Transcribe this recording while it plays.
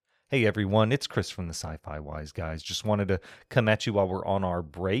Hey everyone, it's Chris from the Sci-Fi Wise Guys. Just wanted to come at you while we're on our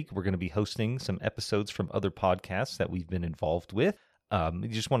break. We're going to be hosting some episodes from other podcasts that we've been involved with. We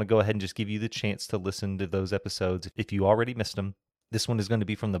just want to go ahead and just give you the chance to listen to those episodes if you already missed them. This one is going to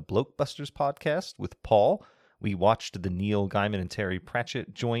be from the BlokeBusters podcast with Paul. We watched the Neil Gaiman and Terry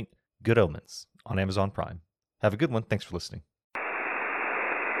Pratchett joint Good Omens on Amazon Prime. Have a good one. Thanks for listening.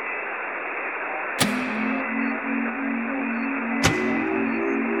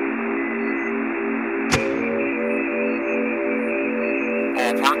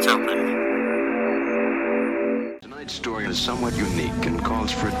 Ports open. Tonight's story is somewhat unique and calls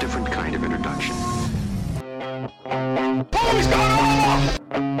for a different kind of introduction. Who's gone off?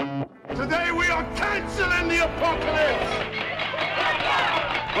 Today we are canceling the apocalypse!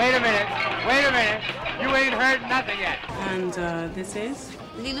 Wait a minute. You ain't heard nothing yet. And this is?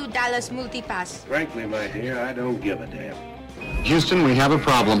 Lilu Dallas Multipass. Frankly, my dear, I don't give a damn. Houston, we have a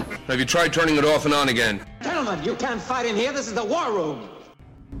problem. Have you tried turning it off and on again? Gentlemen, you can't fight in here. This is the war room.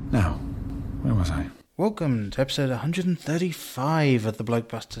 Now, where was I? Welcome to episode 135 of the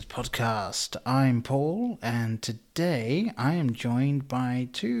BlokeBusters podcast. I'm Paul, and today I am joined by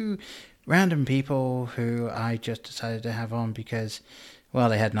two random people who I just decided to have on because, well,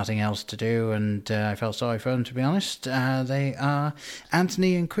 they had nothing else to do, and I felt sorry for them, to be honest. They are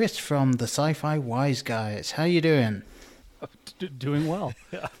Anthony and Chris from the Sci-Fi Wise Guys. How you doing? Doing well.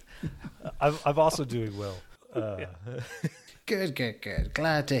 I'm also doing well. Good.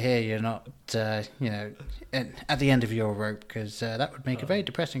 Glad to hear you're not, at the end of your rope, because that would make a very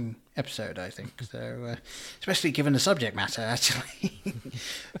depressing episode, I think. So, especially given the subject matter, actually.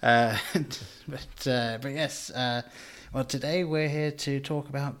 But yes. Well, today we're here to talk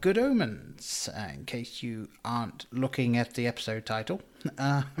about Good Omens, in case you aren't looking at the episode title.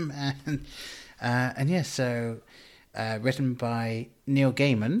 And yes, so. Written by Neil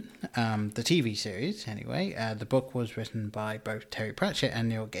Gaiman, the TV series anyway. The book was written by both Terry Pratchett and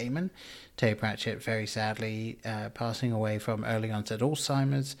Neil Gaiman. Terry Pratchett very sadly passing away from early onset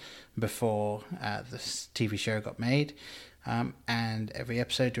Alzheimer's before this TV show got made. And every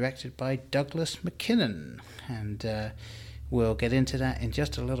episode directed by Douglas McKinnon. And we'll get into that in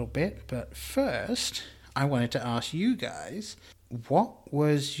just a little bit. But first, I wanted to ask you guys, what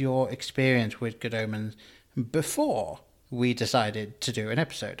was your experience with Good Omens before we decided to do an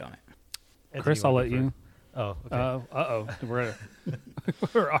episode on it? Chris, I'll let you. Oh, okay.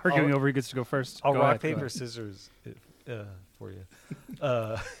 We're arguing over who gets to go first. I'll go rock, ahead, paper, scissors for you.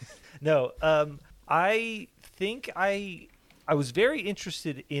 No, I think I was very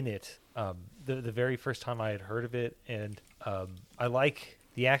interested in it the very first time I had heard of it, and I like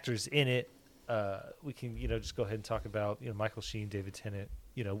the actors in it. We can, just go ahead and talk about, Michael Sheen, David Tennant.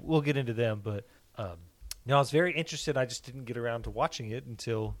 We'll get into them, but no, I was very interested. I just didn't get around to watching it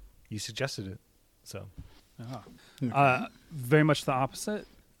until you suggested it. So, very much the opposite.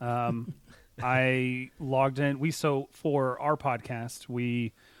 I logged in. For our podcast,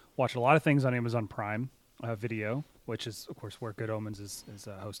 we watch a lot of things on Amazon Prime Video, which is, of course, where Good Omens is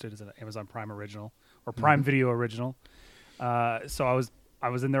hosted as an Amazon Prime original or Prime Video original. So I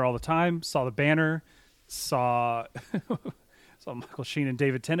was in there all the time. Saw the banner. Saw Michael Sheen and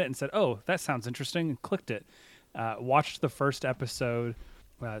David Tennant and said, "Oh, that sounds interesting," and clicked it. Watched the first episode.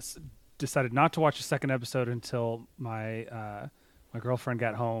 Decided not to watch the second episode until my girlfriend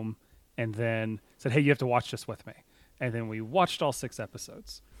got home, and then said, "Hey, you have to watch this with me." And then we watched all 6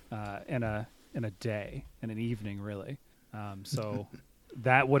 episodes in a day, in an evening, really. So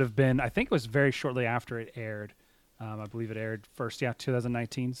that would have been, I think it was very shortly after it aired. I believe it aired first,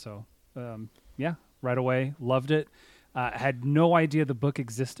 2019. So right away, loved it. Had no idea the book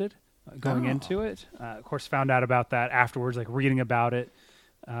existed going into it. Of course, found out about that afterwards, like reading about it.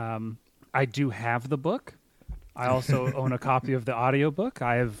 I do have the book. I also own a copy of the audiobook.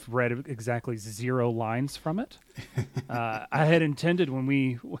 I have read exactly 0 lines from it. I had intended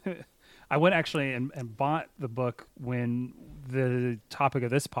I went actually and bought the book when the topic of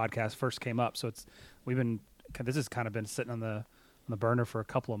this podcast first came up. So this has kind of been sitting on the burner for a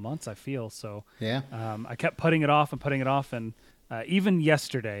couple of months, I feel. So yeah, I kept putting it off, and even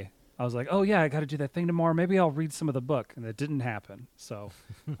yesterday I was like, oh yeah, I got to do that thing tomorrow. Maybe I'll read some of the book, and it didn't happen. So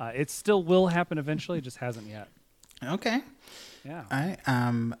it still will happen eventually. It just hasn't yet. Okay. Yeah.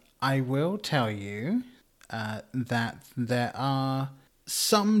 I will tell you that there are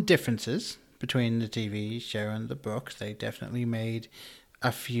some differences between the TV show and the book. They definitely made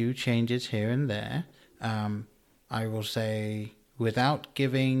a few changes here and there. I will say, without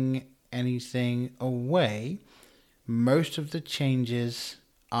giving anything away, most of the changes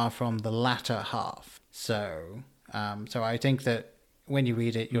are from the latter half. So I think that when you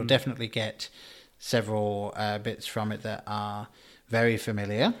read it, you'll definitely get several bits from it that are very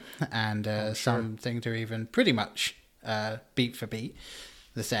familiar, and some things are even pretty much beat for beat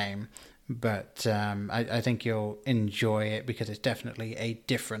the same. But I think you'll enjoy it because it's definitely a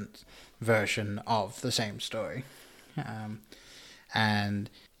different version of the same story. And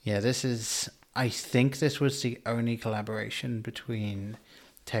yeah, I think this was the only collaboration between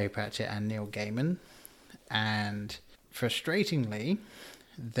Terry Pratchett and Neil Gaiman. And frustratingly,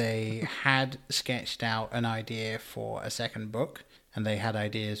 they had sketched out an idea for a second book, and they had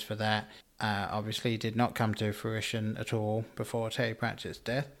ideas for that. Obviously did not come to fruition at all before Terry Pratchett's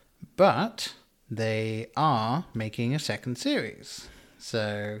death, but they are making a second series.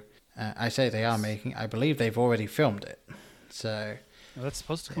 So I say they are making, I believe they've already filmed it. So that's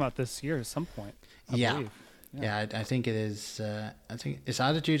supposed to come out this year at some point. I believe. Yeah, I think it is. I think it's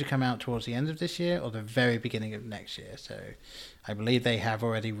either due to come out towards the end of this year or the very beginning of next year. So I believe they have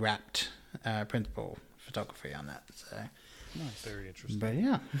already wrapped principal photography on that. So nice. Very interesting. But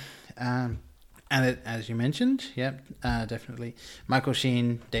yeah, and as you mentioned, definitely Michael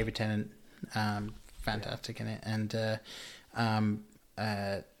Sheen, David Tennant, fantastic in it. And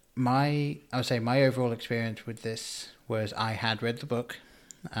I would say my overall experience with this was I had read the book.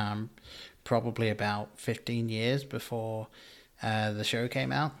 Probably about 15 years before the show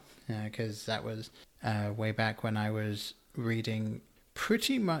came out, because that was way back when I was reading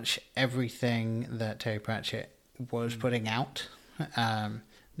pretty much everything that Terry Pratchett was putting out. There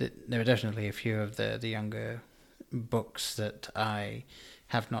were definitely a few of the younger books that I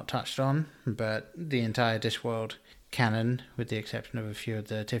have not touched on, but the entire Discworld canon, with the exception of a few of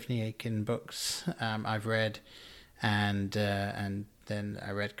the Tiffany Aiken books, I've read, and then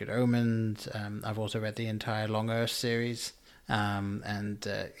I read Good Omens. I've also read the entire Long Earth series.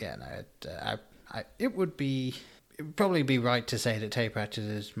 It would probably be right to say that Terry Pratchett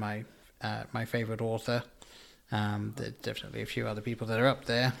is my favorite author. There's definitely a few other people that are up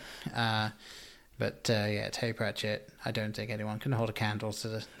there. But Terry Pratchett, I don't think anyone can hold a candle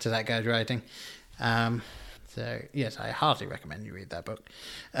to that guy's writing. So yes, I heartily recommend you read that book.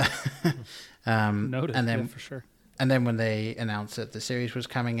 Noted, and then for sure. And then when they announced that the series was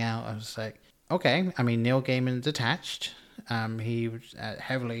coming out, I was like, okay. I mean, Neil Gaiman's attached. He was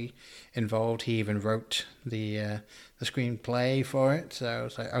heavily involved. He even wrote the screenplay for it. So I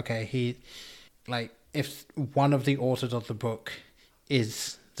was like, okay, if one of the authors of the book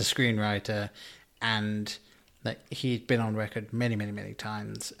is the screenwriter, and that he'd been on record many, many, many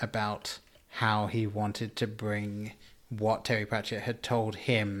times about how he wanted to bring what Terry Pratchett had told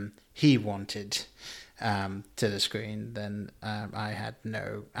him he wanted to the screen, then I had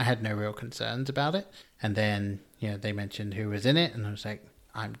no real concerns about it. And then they mentioned who was in it, and I was like,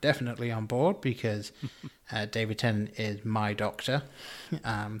 I'm definitely on board, because David Tennant is my Doctor,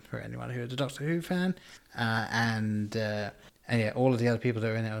 for anyone who is a Doctor Who fan, and all of the other people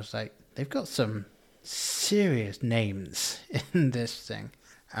that are in it, I was like, they've got some serious names in this thing,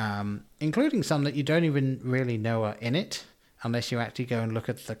 including some that you don't even really know are in it unless you actually go and look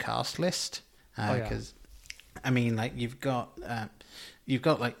at the cast list. Because I mean, like, you've got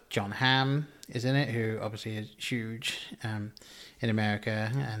like John Hamm is in it, who obviously is huge in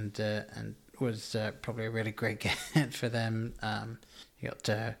America, and was probably a really great get for them. You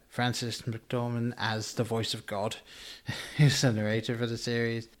got Francis McDormand as the voice of God, who's the narrator for the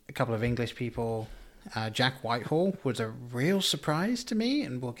series. A couple of English people. Jack Whitehall was a real surprise to me,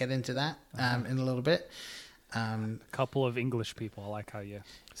 and we'll get into that in a little bit. A couple of English people. I like how you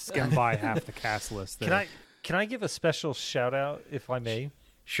skim by half the cast list there. Can I give a special shout out, if I may?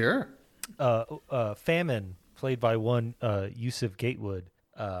 Sure. Famine, played by one Yusuf Gatewood,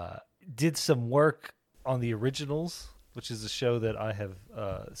 did some work on the originals, which is a show that I have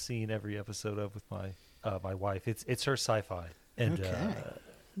seen every episode of with my wife. It's her sci-fi, and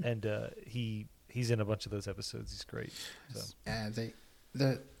he's in a bunch of those episodes. He's great. So.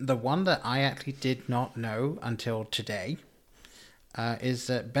 The one that I actually did not know until today is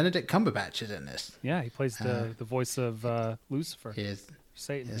that Benedict Cumberbatch is in this. Yeah, he plays the voice of Lucifer. He is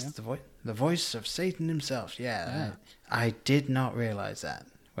Satan. Is the voice of Satan himself. Yeah. I did not realize that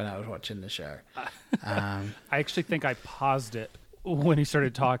when I was watching the show. I actually think I paused it when he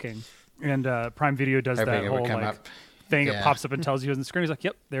started talking, and Prime Video does that whole thing. Yeah. It pops up and tells you on the screen. He's like,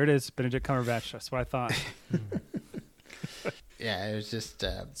 "Yep, there it is, Benedict Cumberbatch." That's what I thought. Yeah, it was just.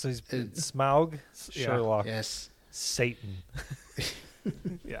 So he's Smaug, Sherlock, yes, Satan.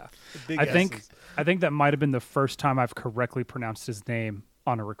 Yeah, I think that might have been the first time I've correctly pronounced his name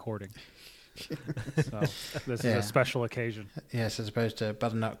on a recording. So this is a special occasion. Yes, as opposed to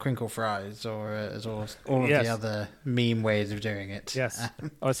butternut crinkle fries or as all of the other meme ways of doing it. Yes,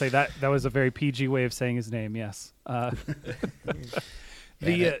 I would say that was a very PG way of saying his name. Yes.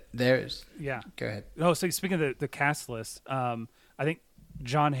 There's yeah. Go ahead. Oh, so speaking of the cast list, I think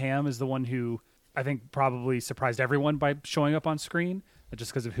John Hamm is the one who I think probably surprised everyone by showing up on screen,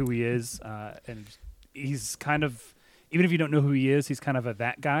 just because of who he is, and he's kind of, even if you don't know who he is, he's kind of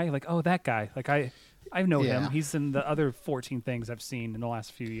that guy. Like, oh, that guy. Like I know him. He's in the other 14 things I've seen in the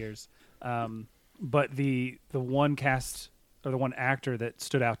last few years. But the one cast or the one actor that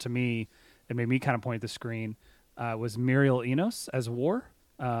stood out to me and made me kind of point at the screen was Muriel Enos as War.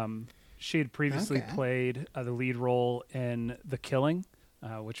 She had previously played the lead role in The Killing,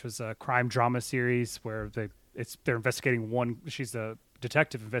 which was a crime drama series where they're investigating she's a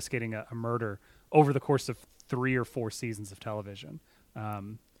detective investigating a murder over the course of 3 or 4 seasons of television.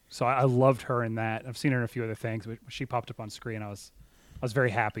 So I loved her in that. I've seen her in a few other things, but when she popped up on screen, I was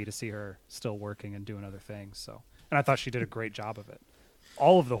very happy to see her still working and doing other things. So, and I thought she did a great job of it.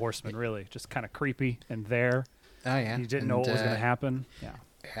 All of the Horsemen, really, just kind of creepy and there. Oh yeah, you didn't know what was going to happen. Yeah,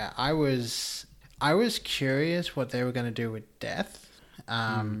 yeah. I was curious what they were going to do with Death,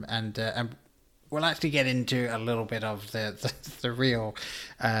 and we'll actually get into a little bit of the real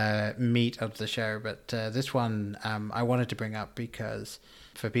meat of the show. But this one I wanted to bring up because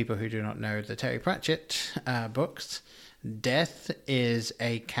for people who do not know the Terry Pratchett books, Death is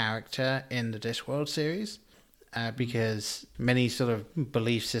a character in the Discworld series. Because many sort of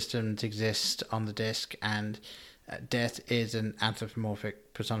belief systems exist on the disc, and Death is an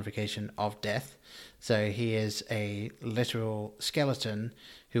anthropomorphic personification of death. So he is a literal skeleton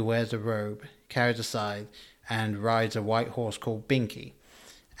who wears a robe, carries a scythe, and rides a white horse called Binky.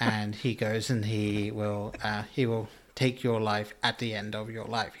 And he goes and he will take your life at the end of your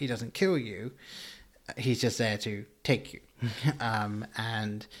life. He doesn't kill you. He's just there to take you.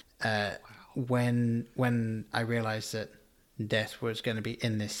 When I realized that Death was going to be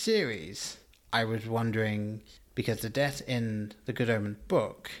in this series, I was wondering, because the Death in the Good Omens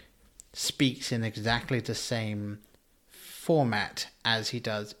book speaks in exactly the same format as he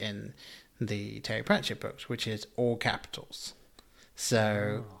does in the Terry Pratchett books, which is all capitals.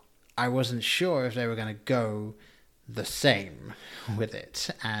 So I wasn't sure if they were going to go the same with it.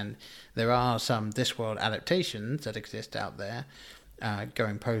 And there are some Discworld adaptations that exist out there,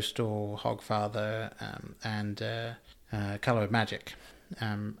 Going Postal, Hogfather, and Color of Magic.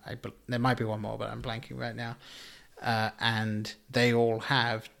 There might be one more, but I'm blanking right now. And they all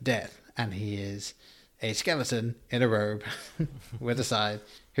have Death, and he is a skeleton in a robe with a scythe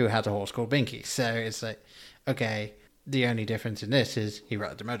who has a horse called Binky. So it's like, okay, the only difference in this is he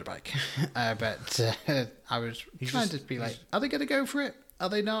rides a motorbike. But I was trying to be like, are they going to go for it? Are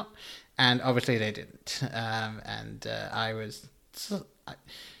they not? And obviously they didn't. I was...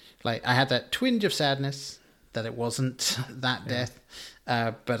 I had that twinge of sadness that it wasn't that Death,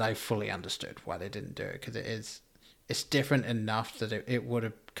 but I fully understood why they didn't do it, because it's different enough that it would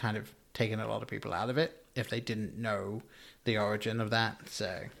have kind of taken a lot of people out of it if they didn't know the origin of that.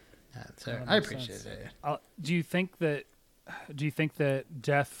 So I appreciate it. Do you think that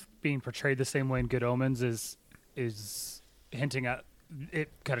Death being portrayed the same way in Good Omens is hinting at it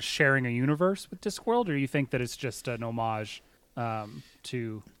kind of sharing a universe with Discworld, or do you think that it's just an homage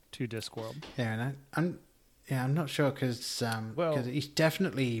to Discworld? Yeah, and I'm not sure because he's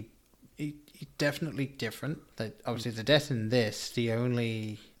definitely different. Obviously, the Death in this, the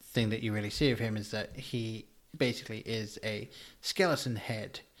only thing that you really see of him is that he basically is a skeleton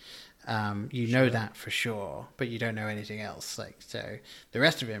head. You know that for sure, but you don't know anything else. So the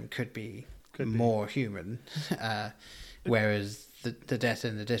rest of him could be more human, whereas the Death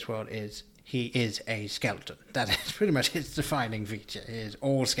in the Discworld is. He is a skeleton. That is pretty much his defining feature. He is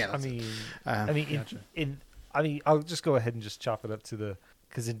all skeleton. I'll just go ahead and just chop it up to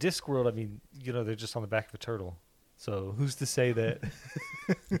because in Discworld, they're just on the back of a turtle. So who's to say that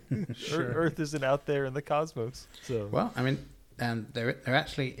Earth isn't out there in the cosmos? So there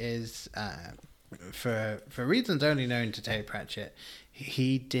actually is, for reasons only known to Terry Pratchett,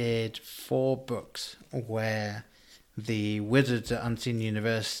 he did 4 books where the wizards at Unseen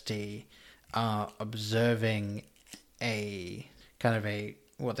University are observing a kind of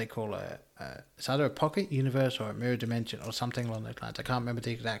what they call it's either a pocket universe or a mirror dimension or something along those lines. I can't remember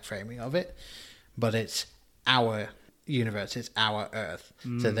the exact framing of it, but it's our universe, it's our Earth.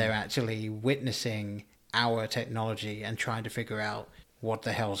 So they're actually witnessing our technology and trying to figure out what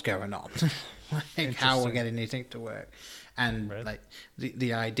the hell's going on, like how we're getting anything to work. And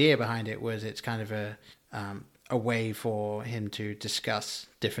the idea behind it was it's kind of a a way for him to discuss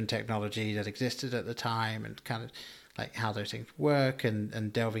different technology that existed at the time and kind of like how those things work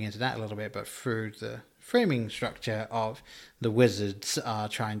and delving into that a little bit, but through the framing structure of the wizards are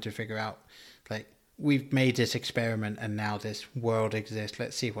trying to figure out, like, we've made this experiment and now this world exists.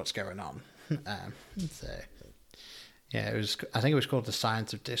 Let's see what's going on. So, yeah, I think it was called The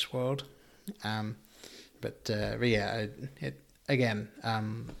Science of Discworld. But yeah,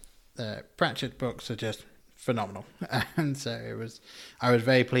 Pratchett books are just phenomenal. And so I was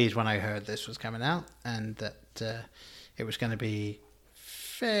very pleased when I heard this was coming out and that it was going to be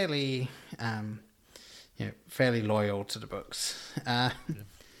fairly loyal to the books. Yeah,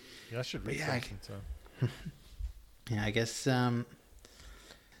 I should read something. So. Yeah, I guess. So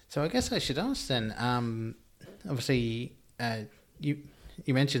I guess I should ask then. Obviously, you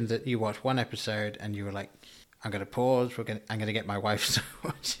mentioned that you watched one episode and you were like, "I'm going to pause. I'm going to get my wife to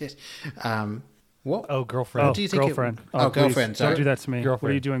watch it." What? Oh, girlfriend. What do you think? Girlfriend. Girlfriend. Sorry. Don't do that to me. Girlfriend. What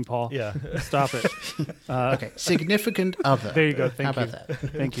are you doing, Paul? Yeah. Stop it. Okay. Significant other. There you go. Thank How you. about that?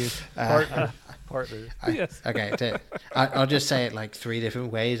 Thank you. Partner. Yes. Okay. I'll just say it like 3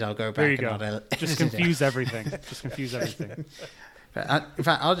 different ways. I'll go back. There you and go. I'll Just confuse everything. Just confuse everything. In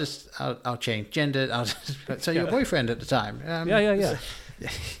fact, I'll change gender. So your boyfriend at the time. Yeah.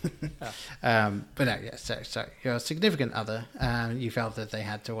 But no, yeah. So your significant other. You felt that they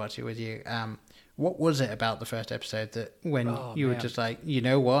had to watch it with you. What was it about the first episode that when you were just like, you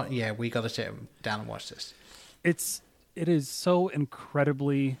know what? Yeah, we got to sit down and watch this. It is so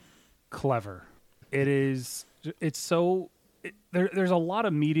incredibly clever. There's a lot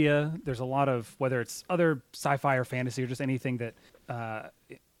of media. There's a lot of, whether it's other sci-fi or fantasy or just anything that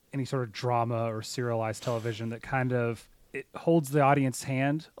any sort of drama or serialized television that kind of it holds the audience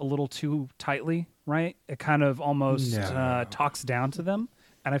hand a little too tightly, right? It kind of almost talks down to them.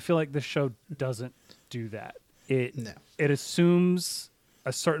 And I feel like this show doesn't do that. It assumes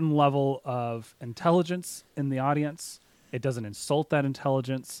a certain level of intelligence in the audience. It doesn't insult that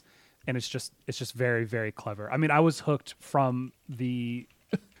intelligence, and it's just very, very clever. I mean, I was hooked from the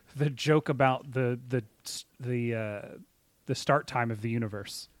joke about the start time of the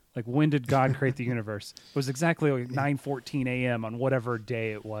universe. Like, when did God create the universe? It was exactly like 9:14 a.m. on whatever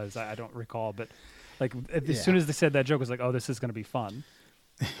day it was. I don't recall, but like as soon as they said that joke, I was like, oh, this is going to be fun.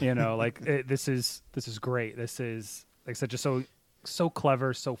 You know, like this is great. This is, like I said, just so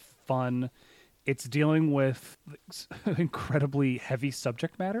clever, so fun. It's dealing with incredibly heavy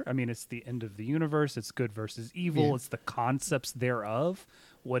subject matter. I mean, it's the end of the universe. It's good versus evil. Yeah. It's the concepts thereof.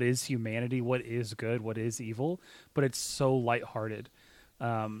 What is humanity? What is good? What is evil? But it's so lighthearted.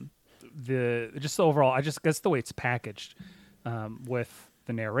 The overall, I just guess the way it's packaged, with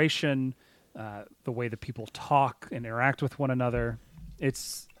the narration, the way that people talk and interact with one another.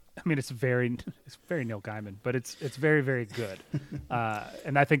 It's very Neil Gaiman, but it's very, very good.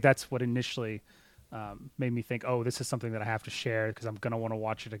 And I think that's what initially made me think, oh, this is something that I have to share because I'm going to want to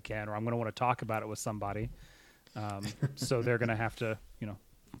watch it again, or I'm going to want to talk about it with somebody. So they're going to have to,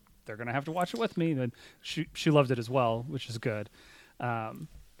 watch it with me. And she loved it as well, which is good.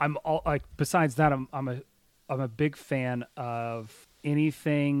 Besides that, I'm a big fan of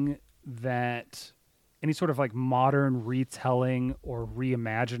anything that, any sort of like modern retelling or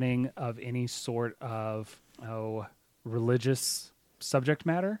reimagining of any sort of religious subject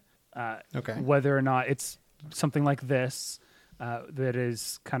matter. Whether or not it's something like this that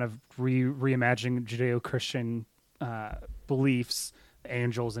is kind of reimagining Judeo-Christian beliefs,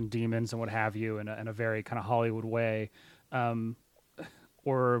 angels and demons and what have you, in a very kind of Hollywood way,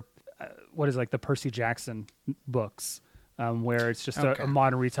 or what is like the Percy Jackson books. Where it's just a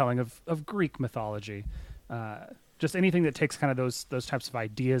modern retelling of Greek mythology. Just anything that takes kind of those types of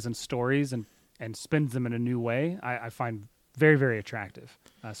ideas and stories and spins them in a new way, I find very, very attractive.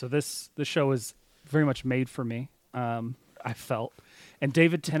 So this show is very much made for me, I felt. And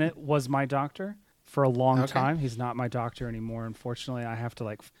David Tennant was my doctor for a long time. He's not my doctor anymore, unfortunately. I have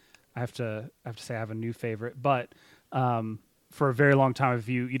to say I have a new favorite. But for a very long time, if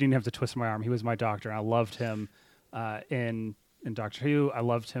you didn't have to twist my arm, he was my doctor, and I loved him. In Doctor Who, I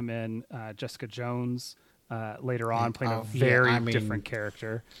loved him in Jessica Jones. Later on, playing a very different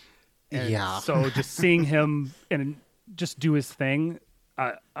character. And so just seeing him and just do his thing,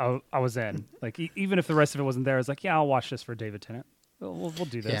 I was in. Like even if the rest of it wasn't there, I was like, yeah, I'll watch this for David Tennant. We'll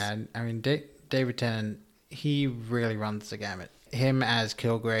do this. Yeah, I mean David Tennant, he really runs the gamut. Him as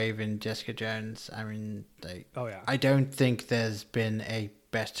Kilgrave in Jessica Jones. I mean, I don't think there's been a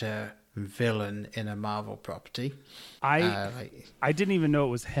better villain in a Marvel property. I didn't even know it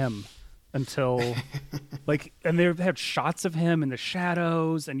was him until and they have shots of him in the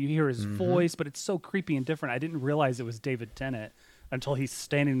shadows, and you hear his voice, but it's so creepy and different. I didn't realize it was David Tennant until he's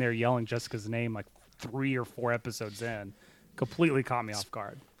standing there yelling Jessica's name 3 or 4 episodes in. Completely caught me off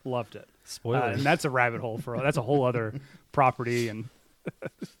guard. Loved it. Spoilers. And that's a rabbit hole that's a whole other property and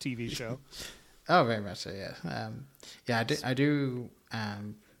TV show. Oh, very much so. Yeah. I do.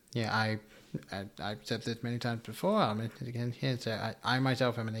 I've said this many times before. I'll mention it again here. So I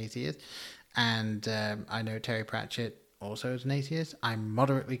myself am an atheist, and I know Terry Pratchett also is an atheist. I'm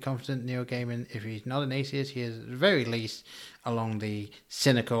moderately confident Neil Gaiman, if he's not an atheist, he is at the very least along the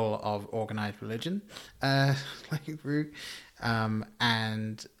cynical of organized religion route.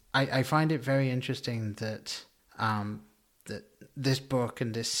 And I find it very interesting that that this book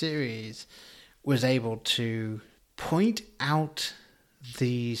and this series was able to point out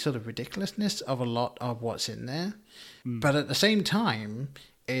the sort of ridiculousness of a lot of what's in there, but at the same time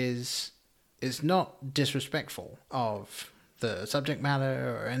is not disrespectful of the subject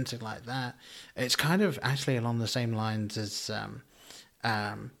matter or anything like that. It's kind of actually along the same lines as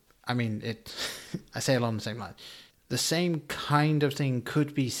I say along the same lines. The same kind of thing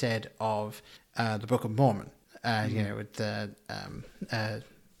could be said of the Book of Mormon, with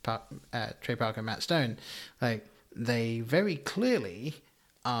Trey Parker and Matt Stone. They very clearly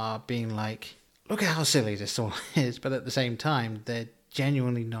are being look at how silly this all is, but at the same time, they're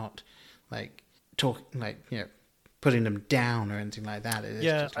genuinely not putting them down or anything like that. It's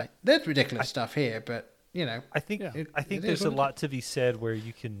just there's ridiculous stuff here, but I think there's a lot to be said where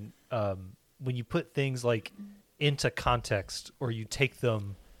you can when you put things into context, or you take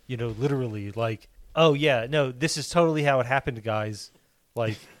them literally, oh yeah, no, this is totally how it happened, guys,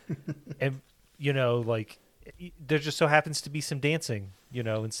 and there just so happens to be some dancing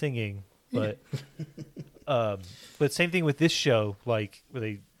and singing, but but same thing with this show, where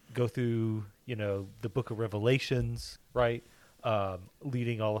they go through the Book of Revelations, right,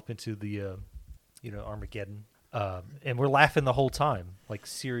 leading all up into the Armageddon, and we're laughing the whole time,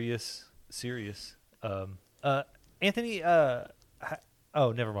 serious. Anthony, oh,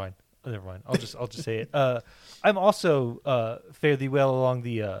 never mind. I'll just say it. I'm also fairly well along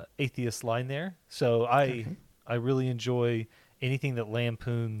the atheist line there, so I really enjoy anything that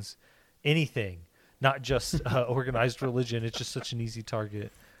lampoons anything, not just organized religion. It's just such an easy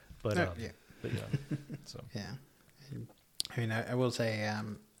target. But so yeah. I will say,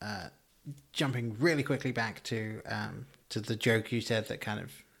 jumping really quickly back to the joke you said that kind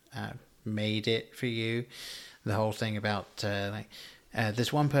of made it for you, the whole thing about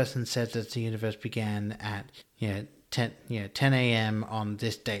this one person said that the universe began at 10 a.m. on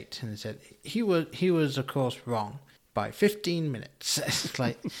this date, and it said he was of course wrong by 15 minutes. It's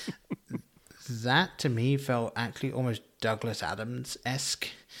that to me felt actually almost Douglas Adams-esque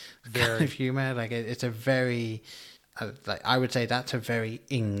kind of humor. It's a very I would say that's a very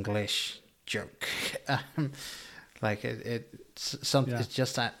English joke. It's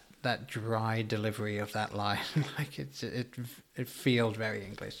just that dry delivery of that line. It feels very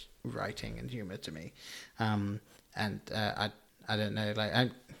English writing and humor to me. I don't know.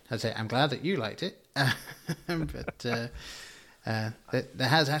 I'm glad that you liked it, but there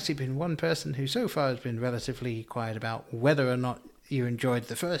has actually been one person who so far has been relatively quiet about whether or not you enjoyed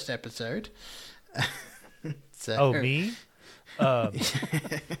the first episode. Oh, me? Oh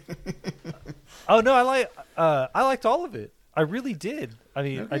no, I liked all of it. I really did. I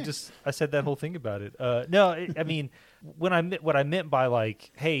mean, okay. I said that whole thing about it. I mean, what I meant by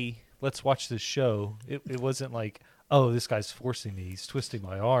hey, let's watch this show. It wasn't oh, this guy's forcing me. He's twisting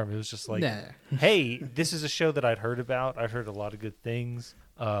my arm. It was just hey, this is a show that I'd heard about. I'd heard a lot of good things.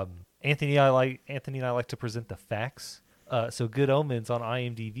 Anthony and I like to present the facts. So Good Omens on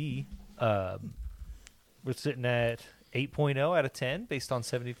IMDb. We're sitting at 8.0 out of 10 based on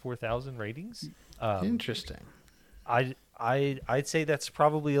 74,000 ratings. Interesting. I'd say that's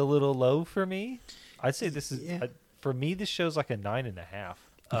probably a little low for me. I'd say this is for me. This show's a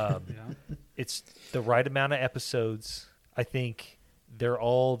 9.5. It's the right amount of episodes. I think they're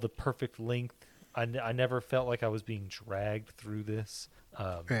all the perfect length. I never felt like I was being dragged through this.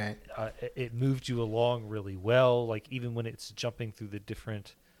 Right. It moved you along really well. Even when it's jumping through the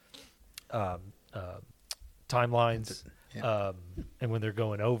different timelines, and when they're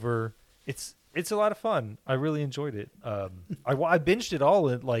going over, it's a lot of fun. I really enjoyed it. I binged it all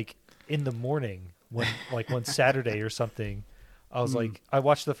in the morning when one Saturday or something. I was I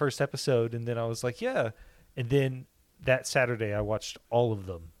watched the first episode and then I was yeah. And then that Saturday I watched all of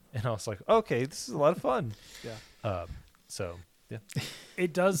them and I was okay, this is a lot of fun. Yeah. So yeah.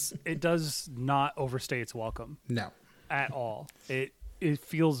 It does not overstay its welcome. No. At all. it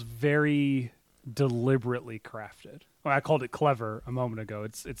feels very deliberately crafted. Well, I called it clever a moment ago.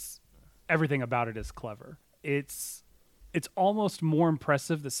 It's everything about it is clever. It's almost more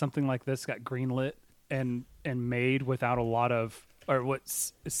impressive that something like this got greenlit and made without a lot of, or what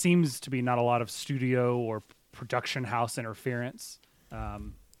seems to be not a lot of studio or production house interference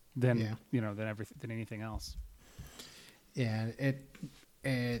than anything else. Yeah, it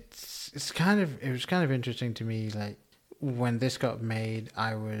was kind of interesting to me. Like when this got made,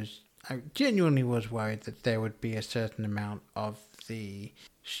 I genuinely was worried that there would be a certain amount of the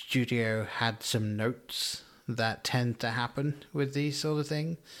studio had some notes that tend to happen with these sort of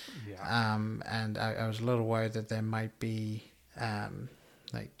things. Yeah. And I was a little worried that there might be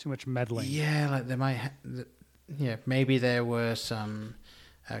like too much meddling. Yeah, like there might. Maybe there were some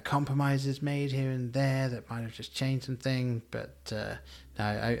compromises made here and there that might have just changed some things. But no,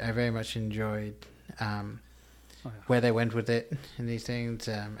 I very much enjoyed where they went with it in these things,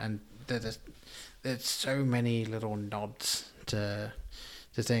 and there's so many little nods to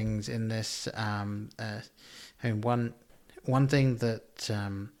things in this. And one thing that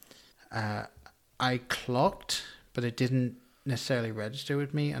I clocked, but it didn't necessarily register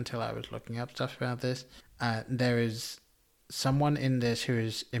with me until I was looking up stuff about this. There is someone in this who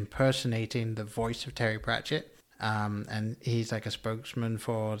is impersonating the voice of Terry Pratchett, and he's like a spokesman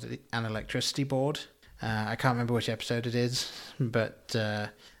for an electricity board. I can't remember which episode it is, but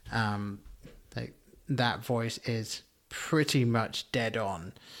like that voice is pretty much dead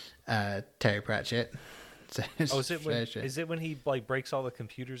on Terry Pratchett. So is it when he like breaks all the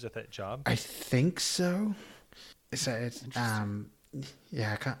computers at that job? I think so. So it's I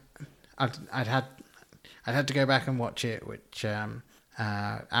can't. I'd had to go back and watch it, which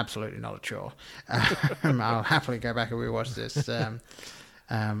absolutely not a chore. I'll happily go back and rewatch this.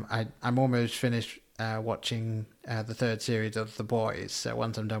 I'm almost finished watching the third series of The Boys, so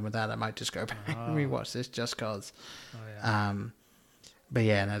once I'm done with that, I might just go back and rewatch this just cause. Oh, yeah. But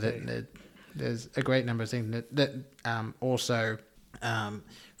yeah, no, there's a great number of things that also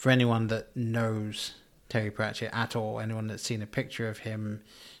for anyone that knows Terry Pratchett at all, anyone that's seen a picture of him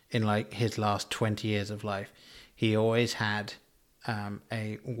in like his last 20 years of life, he always had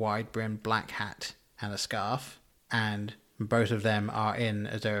a wide-brimmed black hat and a scarf, and both of them are in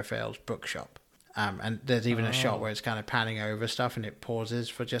Aziraphale's bookshop. And there's even a shot where it's kind of panning over stuff and it pauses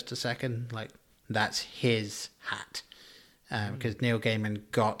for just a second, like that's his hat. Because Neil Gaiman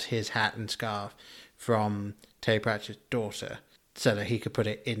got his hat and scarf from Terry Pratchett's daughter so that he could put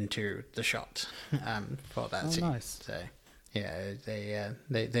it into the shot for that scene. Nice. So yeah,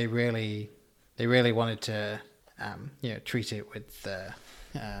 they really wanted to treat it with the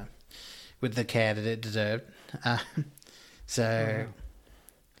care that it deserved.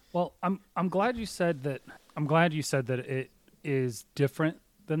 Well, I'm glad you said that. I'm glad you said that it is different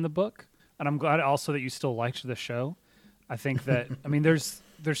than the book, and I'm glad also that you still liked the show. I think that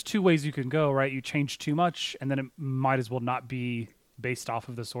there's two ways you can go, right? You change too much, and then it might as well not be based off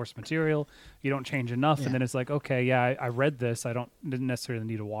of the source material. You don't change enough, and then it's like, okay, yeah, I read this. Didn't necessarily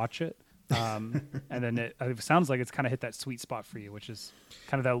need to watch it. And then it sounds like it's kind of hit that sweet spot for you, which is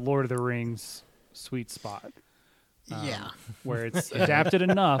kind of that Lord of the Rings sweet spot. Where it's adapted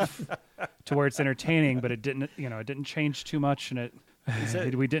enough to where it's entertaining, but it didn't change too much, and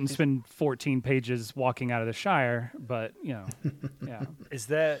we didn't spend 14 pages walking out of the Shire, but yeah. Is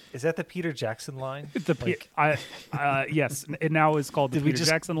that the Peter Jackson line? Yes, it now is called the Peter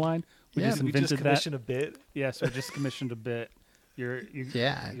Jackson line. We just invented that. Commissioned a bit. Yes, we just commissioned a bit. You're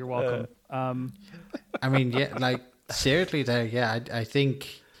welcome. I mean, yeah, like seriously though, yeah, I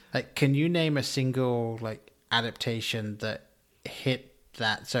think like, can you name a single like adaptation that hit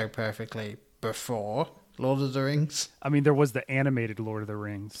that so perfectly before Lord of the Rings? I mean, there was the animated Lord of the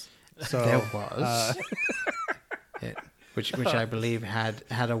Rings. So there was, which I believe had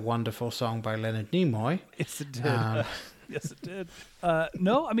a wonderful song by Leonard Nimoy. Yes, it did. Yes, it did.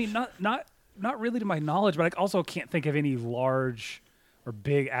 No, I mean not really to my knowledge, but I also can't think of any large or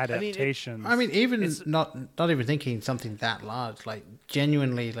big adaptations. I mean, even not even thinking something that large, like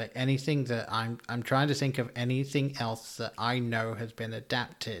genuinely, like anything that I'm trying to think of anything else that I know has been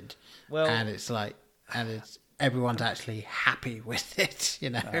adapted, and it's like, and it's everyone's actually happy with it, you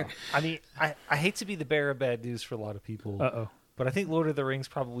know. I mean, I hate to be the bearer of bad news for a lot of people, but I think Lord of the Rings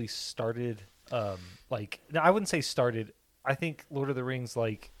probably started, I wouldn't say started. I think Lord of the Rings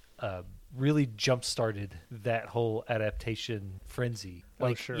really jump-started that whole adaptation frenzy.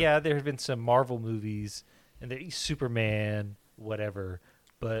 Sure. Yeah, there have been some Marvel movies, and there's Superman, whatever,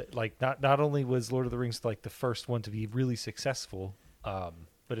 but not only was Lord of the Rings the first one to be really successful,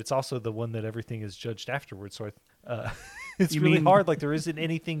 but it's also the one that everything is judged afterwards. So It's really hard. Like there isn't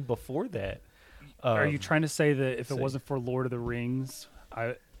anything before that. Are you trying to say that if it wasn't for Lord of the Rings,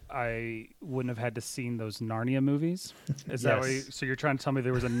 I wouldn't have had to seen those Narnia movies? Is that what so you're trying to tell me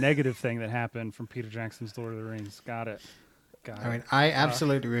there was a negative thing that happened from Peter Jackson's Lord of the Rings? Got it. I mean, I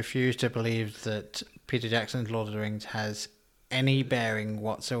absolutely refuse to believe that Peter Jackson's Lord of the Rings has any bearing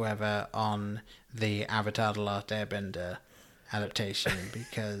whatsoever on the Avatar: The Last Airbender adaptation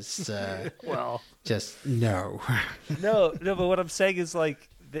because, just no. No, but what I'm saying is like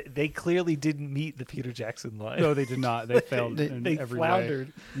they clearly didn't meet the Peter Jackson line. No, they did not. They failed in every floundered.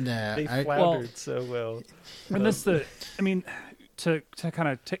 way. No, they floundered so well. And that's to kind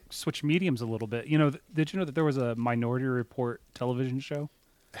of switch mediums a little bit. You know, did you know that there was a Minority Report television show?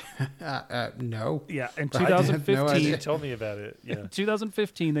 No. Yeah, in 2015, you told me about it. Yeah, in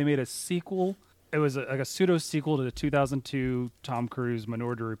 2015 they made a sequel. It was like a pseudo sequel to the 2002 Tom Cruise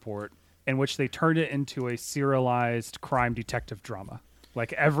Minority Report, in which they turned it into a serialized crime detective drama,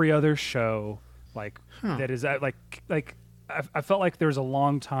 like every other show. That is like I felt like there was a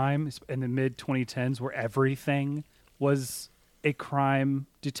long time in the mid 2010s where everything was a crime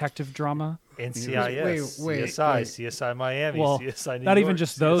detective drama. NCIS, CSI Miami, CSI New not York, even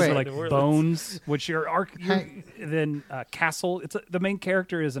just those, CSI like New Orleans. Bones, which then Castle. The main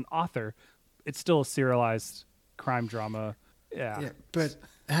character is an author. It's still a serialized crime drama. Yeah, but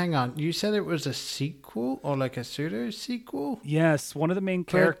hang on, you said it was a sequel or like a pseudo sequel? Yes, one of the main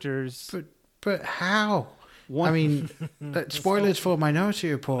characters. But how? I mean, spoilers for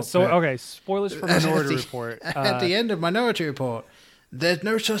Minority Report. Spoilers for Minority Report. At the end of Minority Report, there's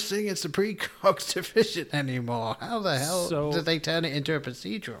no such thing as the precogs division anymore. How the hell did they turn it into a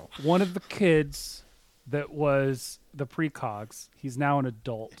procedural? One of the kids that was the precogs, he's now an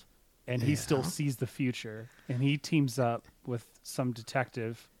adult, and he still sees the future, and he teams up with some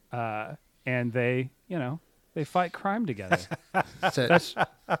detective, and they fight crime together. It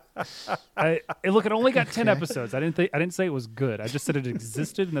only got 10 episodes. I didn't say it was good. I just said it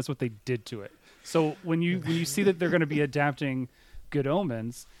existed, and that's what they did to it. So when you see that they're going to be adapting Good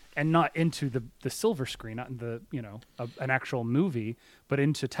Omens, and not into the silver screen, not in the an actual movie, but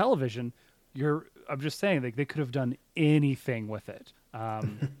into television, I'm just saying they could have done anything with it.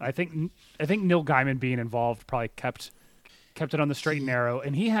 I think Neil Gaiman being involved probably kept it on the straight and narrow,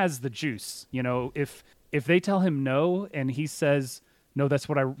 and he has the juice. If they tell him no and he says no,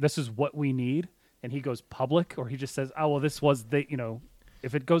 this is what we need, and he goes public, or he just says, oh well, this was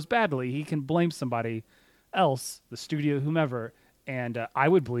if it goes badly, he can blame somebody else, the studio, whomever, and I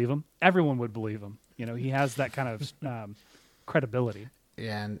would believe him. Everyone would believe him. He has that kind of credibility.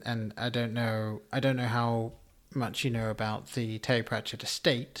 Yeah, and I don't know how much you know about the Terry Pratchett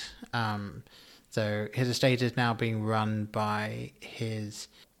estate. So his estate is now being run by his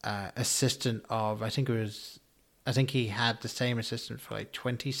assistant of, I think he had the same assistant for like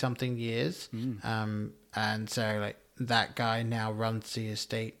 20-something years. And so like that guy now runs the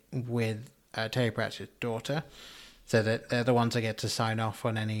estate with Terry Pratchett's daughter, so that they're the ones that get to sign off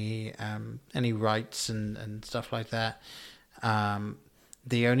on any rights and stuff like that.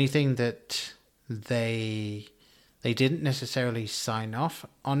 The only thing that they didn't necessarily sign off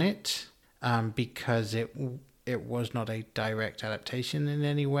on it because it was not a direct adaptation in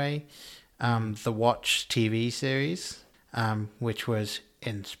any way. The Watch TV series, which was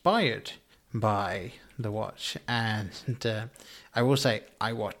inspired by The Watch, and I will say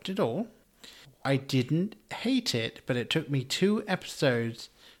I watched it all. I didn't hate it, but it took me 2 episodes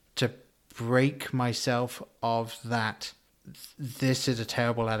to break myself of that. This is a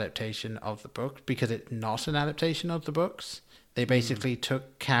terrible adaptation of the book, because it's not an adaptation of the books. They basically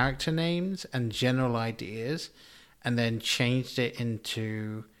took character names and general ideas and then changed it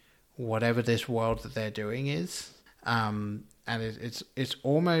into whatever this world that they're doing is. And it's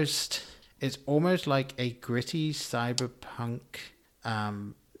almost like a gritty cyberpunk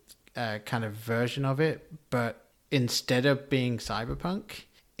kind of version of it, but instead of being cyberpunk,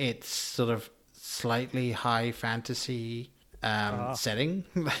 it's sort of slightly high fantasy setting.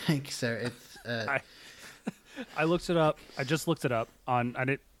 So it's I looked it up. I just looked it up on.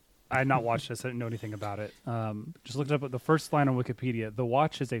 I had not watched this. I didn't know anything about it. Just looked it up at the first line on Wikipedia. The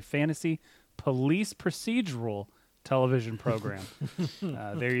Watch is a fantasy police procedural television program.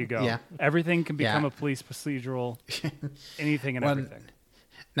 There you go. Yeah. Everything can become a police procedural. Anything and everything.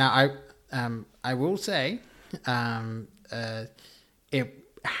 Now I will say, it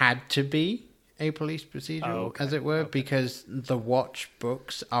had to be a police procedural, as it were, because the Watch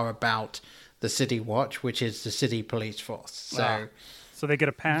books are about the City Watch, which is the city police force. So, so they get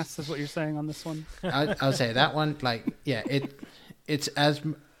a pass, is what you're saying on this one? I'll say that one. Like, yeah, it's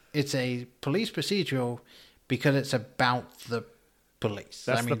a police procedural because it's about the police.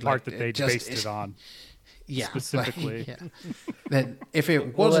 That's the part that they based it on. Yeah, specifically. Then if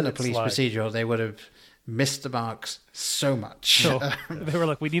it wasn't a police slide. procedural, they would have missed the marks so much. So they were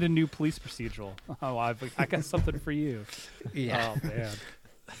like, "We need a new police procedural." Oh, I got something for you. Yeah. Oh man.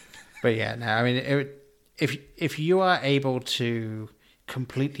 But yeah, no, I mean, if you are able to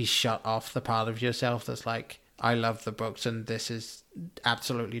completely shut off the part of yourself that's like, I love the books and this is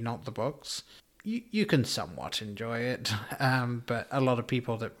absolutely not the books, you can somewhat enjoy it. But a lot of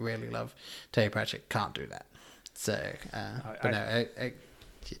people that really love Terry Pratchett can't do that. So, I'd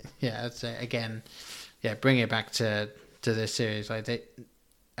say again, bring it back to this series. Like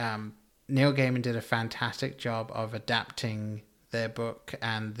Neil Gaiman did a fantastic job of adapting their book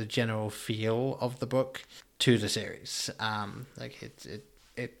and the general feel of the book to the series.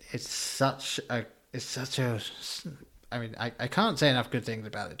 It's such a. I mean, I can't say enough good things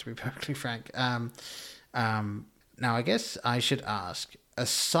about it, to be perfectly frank. Now, I guess I should ask,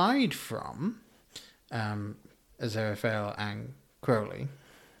 aside from Aziraphale and Crowley,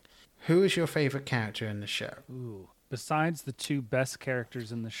 who is your favorite character in the show? Ooh. Besides the two best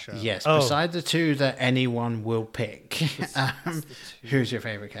characters in the show. Yes, besides the two that anyone will pick. Who's your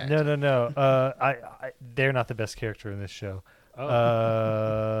favorite character? No. They're not the best character in this show.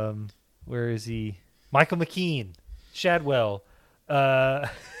 Where is he? Michael McKean. Shadwell.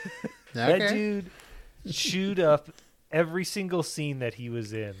 That dude chewed up every single scene that he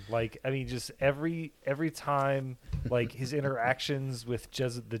was in. Like, I mean, just every time, like his interactions with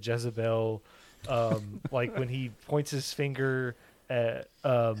the Jezebel, like when he points his finger at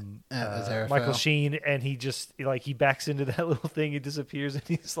Michael Sheen and he just like he backs into that little thing, he disappears, and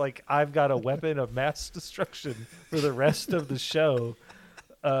he's like, I've got a weapon of mass destruction for the rest of the show.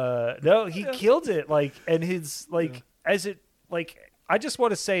 No, he killed it. Like, and his like as it like I just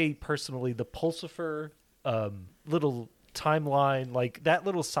want to say personally, the Pulsifer little timeline, like that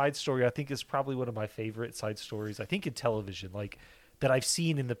little side story, I think is probably one of my favorite side stories, I think, in television, like that I've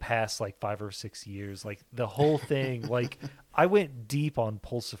seen in the past like 5 or 6 years. Like the whole thing, like I went deep on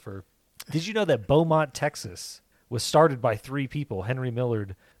Pulsifer. Did you know that Beaumont, Texas was started by 3 people, Henry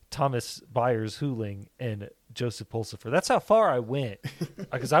Millard, Thomas Byers Hooling, and Joseph Pulsifer? That's how far I went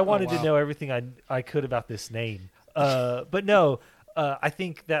because I wanted to know everything I could about this name. But no, I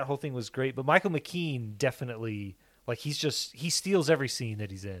think that whole thing was great. But Michael McKean definitely, like, he steals every scene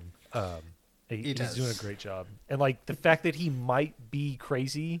that he's in. He's doing a great job. And like the fact that he might be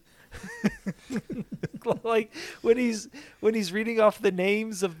crazy, like when he's reading off the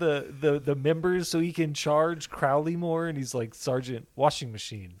names of the members so he can charge Crowley more, and he's like, Sergeant Washing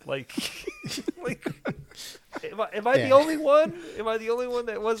Machine. Like, like am I the only one? Am I the only one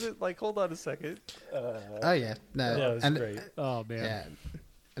that wasn't like, hold on a second? No, it was great. Oh man.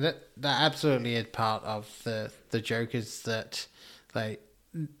 Yeah. That absolutely is part of the joke, is that, like,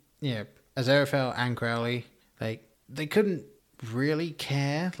 you know, Aziraphale and Crowley, like, they couldn't really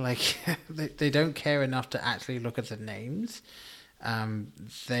care. Like, they don't care enough to actually look at the names.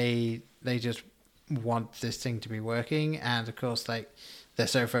 They just want this thing to be working, and of course, like, they're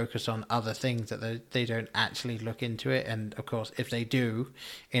so focused on other things that they don't actually look into it. And of course, if they do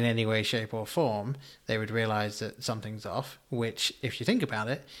in any way, shape or form, they would realize that something's off, which, if you think about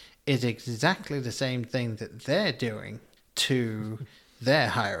it, is exactly the same thing that they're doing to their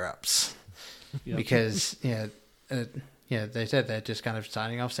higher ups. Yep. Because they said they're just kind of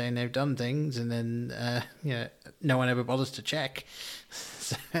signing off saying they've done things, and then no one ever bothers to check.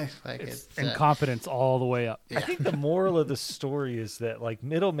 So, like, it's incompetence all the way up. I think the moral of the story is that, like,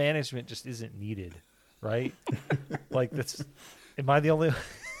 middle management just isn't needed, right? Like, that's. Am I the only?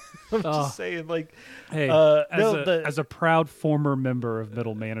 I'm just saying, like, hey, as a proud former member of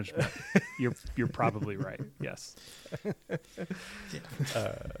middle management, you're probably right. Yes.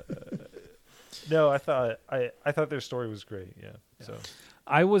 No, I thought their story was great. Yeah. So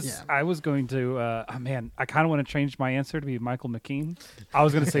I was going to. I kind of want to change my answer to be Michael McKean. I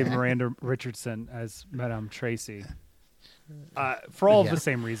was going to say Miranda Richardson as Madame Tracy, for all of the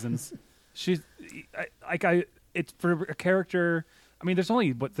same reasons. She's it's for a character. I mean, there's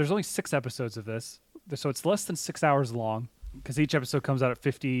only 6 episodes of this, so it's less than 6 hours long, because each episode comes out at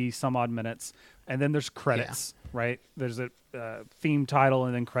 50 some odd minutes, and then there's credits, right? There's a theme title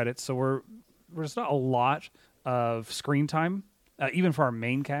and then credits. So there's not a lot of screen time, even for our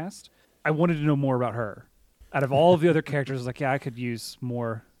main cast. I wanted to know more about her. Out of all of the other characters, I was like, I could use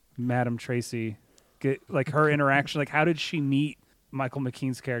more Madame Tracy. Like, her interaction, like, how did she meet Michael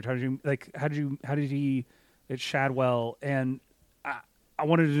McKean's character? How did he Shadwell? And I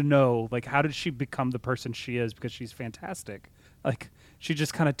wanted to know, like, how did she become the person she is? Because she's fantastic. Like, she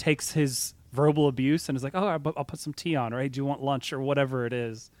just kind of takes his verbal abuse, and it's like, oh, I'll put some tea on, or hey, do you want lunch, or whatever it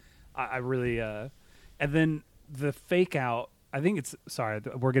is. I really, and then the fake out. I think it's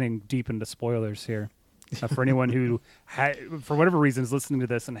we're getting deep into spoilers here. For anyone who, for whatever reason, is listening to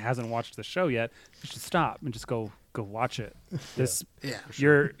this and hasn't watched the show yet, you should stop and just go watch it. This,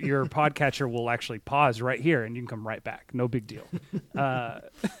 your podcatcher will actually pause right here, and you can come right back. No big deal.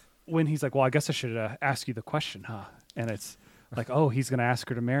 When he's like, "Well, I guess I should ask you the question, huh?" And it's like, "Oh, he's going to ask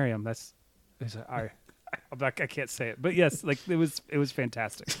her to marry him." I can't say it, but yes, like it was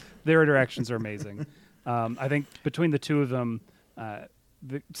fantastic. Their interactions are amazing. I think between the two of them,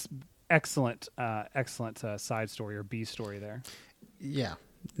 excellent side story or B story there. Yeah,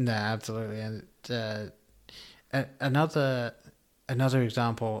 no, absolutely. And another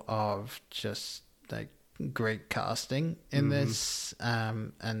example of just like great casting in this,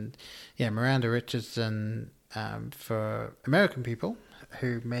 and yeah, Miranda Richardson. For American people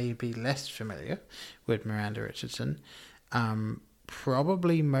who may be less familiar with Miranda Richardson,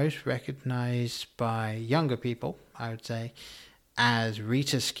 probably most recognized by younger people, I would say, as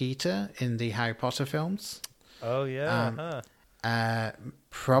Rita Skeeter in the Harry Potter films. Oh, yeah.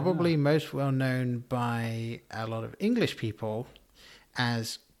 Probably most well known by a lot of English people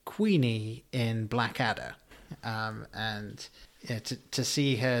as Queenie in Blackadder. And yeah, to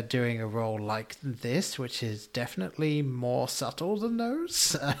see her doing a role like this, which is definitely more subtle than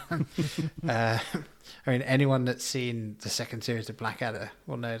those. I mean, anyone that's seen the second series of Blackadder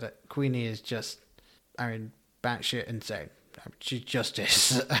will know that Queenie is just, batshit insane. She just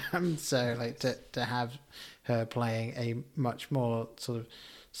is. So, like, to have her playing a much more sort of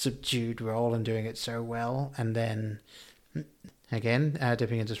subdued role and doing it so well, and then, again,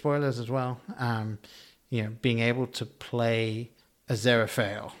 dipping into spoilers as well, being able to play a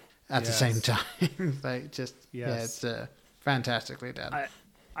Aziraphale at the same time. Like, just, it's fantastically done.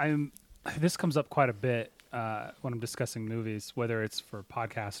 This comes up quite a bit when I'm discussing movies, whether it's for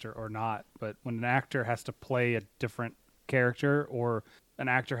podcast or not, but when an actor has to play a different character, or an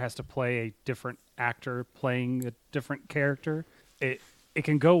actor has to play a different actor playing a different character, it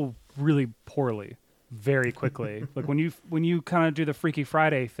can go really poorly very quickly. Like when you kind of do the Freaky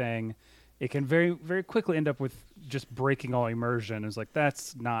Friday thing, it can very, very quickly end up with just breaking all immersion. It's like,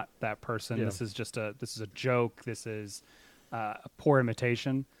 that's not that person. Yeah. This is a joke. This is a poor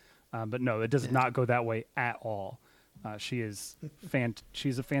imitation. But no, it does not go that way at all. She's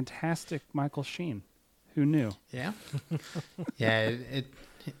a fantastic Michael Sheen. Who knew? Yeah. Yeah.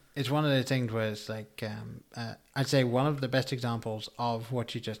 It's one of the things where it's like, I'd say one of the best examples of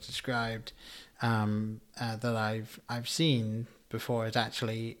what you just described that I've seen before is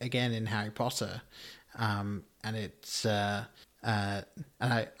actually again in Harry Potter, and it's and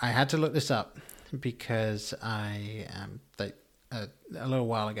I had to look this up because a little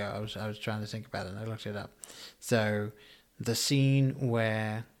while ago I was trying to think about it and I looked it up. So the scene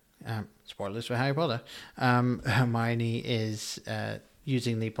where spoilers for Harry Potter, Hermione is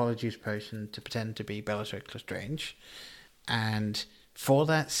using the Polyjuice potion to pretend to be Bellatrix Lestrange, and for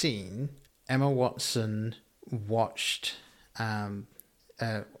that scene Emma Watson watched Helena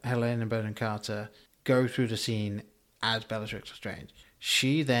Bonham Carter go through the scene as Bellatrix Lestrange.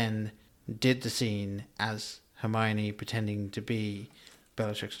 She then did the scene as Hermione pretending to be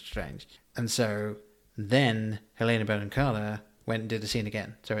Bellatrix Lestrange. And so then Helena Bonham Carter went and did the scene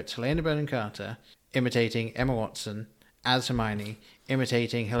again. So it's Helena Bonham Carter imitating Emma Watson as Hermione,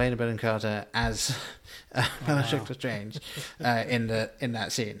 imitating Helena Bonham Carter as Bellatrix Lestrange in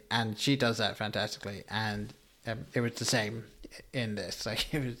that scene. And she does that fantastically. And it was the same in this.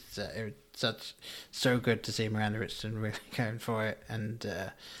 Like it was so good to see Miranda Richardson really going for it, and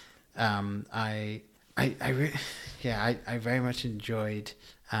I very much enjoyed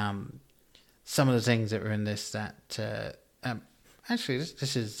some of the things that were in this. That actually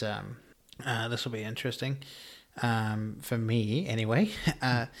this will be interesting for me anyway.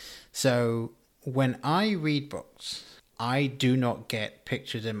 So when I read books, I do not get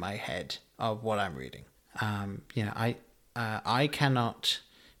pictures in my head of what I'm reading. I cannot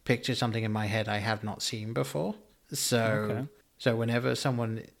picture something in my head I have not seen before. So whenever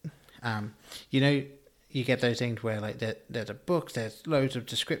someone, you get those things where like there's a book, there's loads of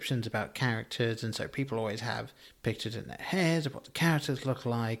descriptions about characters, and so people always have pictures in their heads of what the characters look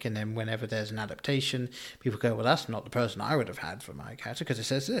like, and then whenever there's an adaptation, people go, well, that's not the person I would have had for my character because it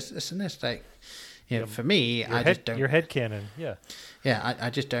says this, and this. Like, for me, just don't. Your headcanon, yeah. Yeah, I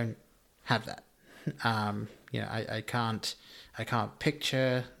just don't have that. I can't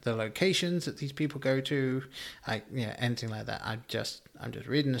picture the locations that these people go to, anything like that. I'm just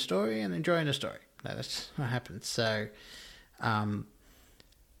reading the story and enjoying the story. That's what happens. So,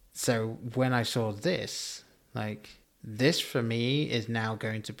 so when I saw this, like, this for me is now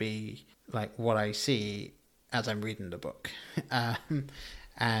going to be like what I see as I'm reading the book. And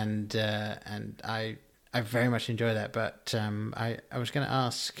I very much enjoy that. But I was going to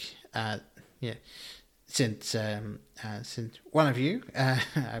ask, since one of you, I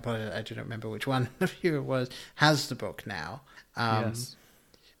apologize, I do not remember which one of you it was, has the book now. Yes.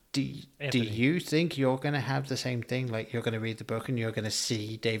 Do you think you're going to have the same thing? Like, you're going to read the book and you're going to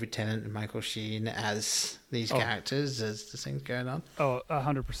see David Tennant and Michael Sheen as these characters, as the things going on? Oh,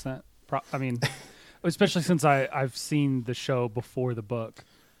 100%. I mean, especially since I've seen the show before the book.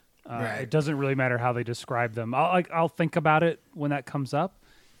 Right. It doesn't really matter how they describe them. I'll think about it when that comes up,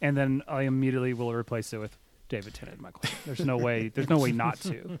 and then I immediately will replace it with David Tennant and Michael Sheen. There's no way not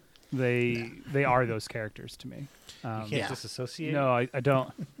to. They are those characters to me. You can't disassociate? No, I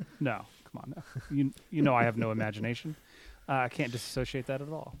don't. No, come on. No. You know I have no imagination. I can't disassociate that at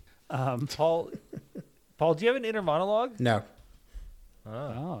all. Paul, do you have an inner monologue? No.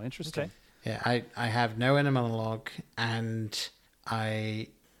 Oh, interesting. Okay. Yeah, I have no inner monologue, and I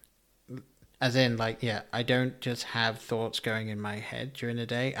don't just have thoughts going in my head during the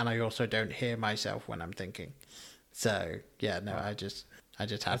day, and I also don't hear myself when I'm thinking. So, yeah, no, I just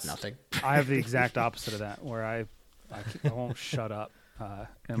have nothing. I have the exact opposite of that, where I won't shut up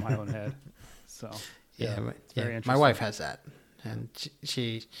in my own head. So yeah, very interesting. my wife has that, and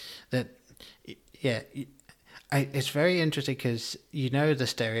it's very interesting because you know the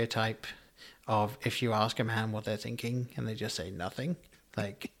stereotype of if you ask a man what they're thinking and they just say nothing.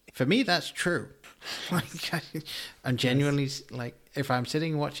 Like, for me, that's true. Like, I'm genuinely like, if I'm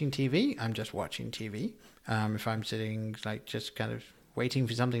sitting watching TV, I'm just watching TV. If I'm sitting like just kind of waiting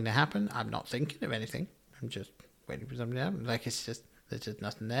for something to happen, I'm not thinking of anything. I'm just waiting for something to happen. Like, there's just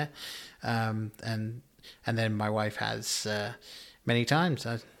nothing there. And then my wife has many times.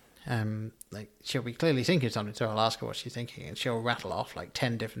 Like, she'll be clearly thinking of something, so I'll ask her what she's thinking, and she'll rattle off like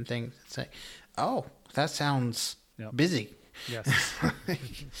 10 different things and say, "Oh, that sounds busy." Yes.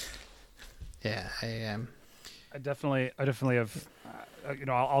 Yeah, I definitely have.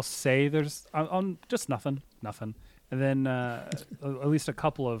 I'll say there's on just nothing, and then at least a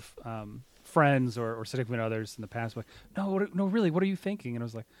couple of friends or significant others in the past were like, no, really, what are you thinking? And I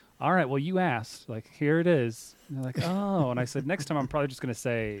was like, all right, well, you asked, like, here it is. And they're like, oh, and I said, next time I'm probably just going to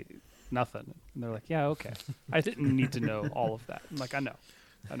say nothing. And they're like, yeah, okay. I didn't need to know all of that. I'm like, I know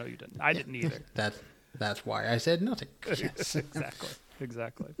you didn't. I didn't either. That's why I said nothing. Yes.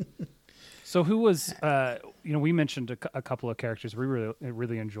 Exactly. So who was, we mentioned a couple of characters we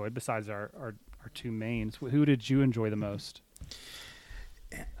really enjoyed besides our two mains. Who did you enjoy the most?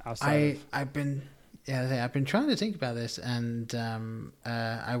 I've been trying to think about this, and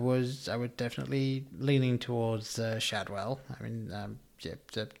I was definitely leaning towards Shadwell. I mean,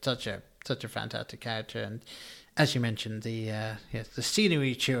 such a fantastic character, and as you mentioned, the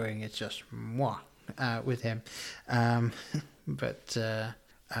scenery chewing is just mwah with him. But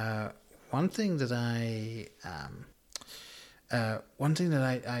one thing that I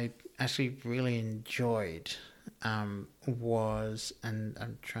actually really enjoyed was, and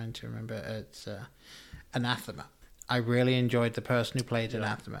I'm trying to remember, it's Anathema. I really enjoyed the person who played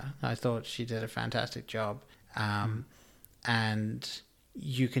Anathema. I thought she did a fantastic job. And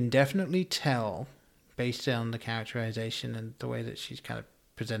you can definitely tell, based on the characterization and the way that she's kind of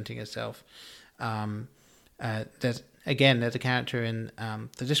presenting herself, there's a character in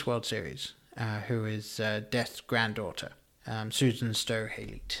the Discworld series who is Death's granddaughter, Susan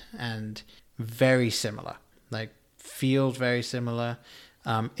Stowe-Haley, and very similar, like feels very similar.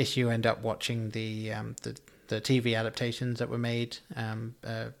 If you end up watching the TV adaptations that were made,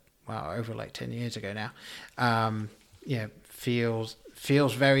 over like 10 years ago now, feels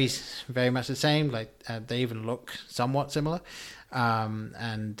very, very much the same. Like they even look somewhat similar,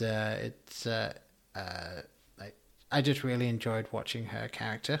 and it's like I just really enjoyed watching her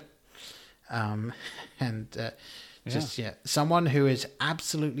character, someone who is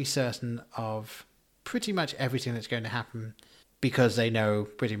absolutely certain of pretty much everything that's going to happen, because they know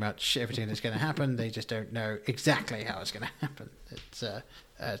pretty much everything that's going to happen. They just don't know exactly how it's going to happen. It's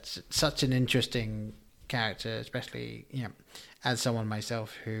such an interesting character, especially as someone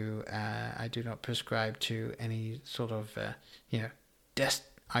myself who I do not prescribe to any sort of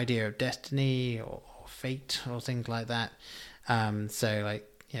idea of destiny or fate or things like that.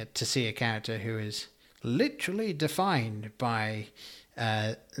 To see a character who is literally defined by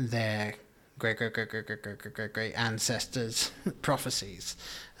their great ancestors' prophecies.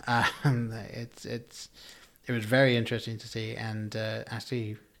 It was very interesting to see, and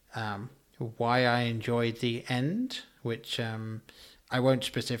actually why I enjoyed the end, which I won't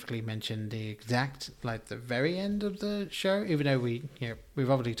specifically mention the exact, like the very end of the show, even though we've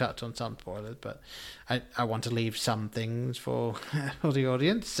obviously touched on some spoilers, but I want to leave some things for the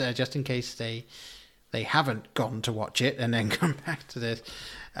audience, just in case they haven't gone to watch it and then come back to this.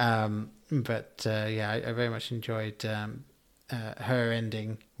 But I very much enjoyed her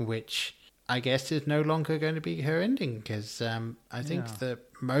ending, which I guess is no longer going to be her ending, because I think that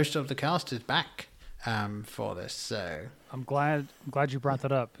most of the cast is back for this. So I'm glad you brought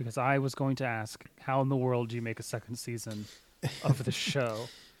that up, because I was going to ask, how in the world do you make a second season of the show?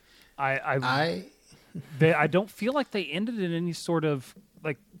 I don't feel like they ended in any sort of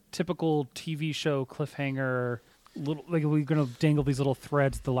like typical TV show cliffhanger. Little, like, we're gonna dangle these little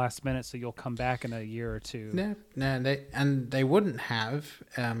threads at the last minute, so you'll come back in a year or two. No, they wouldn't have.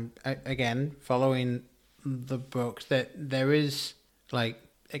 Again, following the book, that there is, like,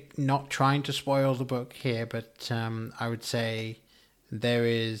 not trying to spoil the book here, but I would say there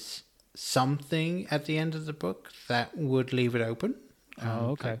is something at the end of the book that would leave it open.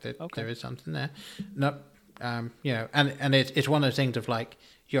 Okay. There is something there. No, and it's one of those things of like,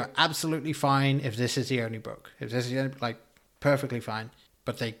 you're absolutely fine if this is the only book. If this is the only, like, perfectly fine.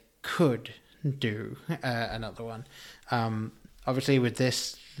 But they could do another one. Obviously, with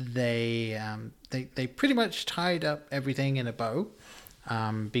this, they pretty much tied up everything in a bow,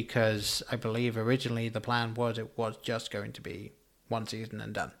 because I believe originally the plan was it was just going to be one season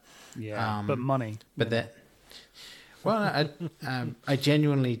and done. Yeah, but money. But that, well, I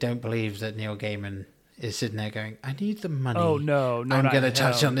genuinely don't believe that Neil Gaiman is sitting there going, I need the money. Oh, no, I'm going to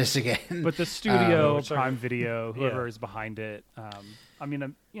touch on this again. But the studio, Prime Video, whoever is behind it, I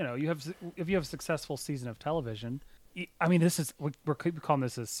mean, if you have a successful season of television, I mean, this is, we're calling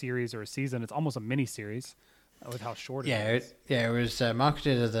this a series or a season. It's almost a mini series with how short it is. It was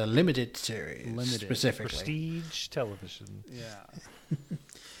marketed as a limited series, specifically. Prestige television. Yeah.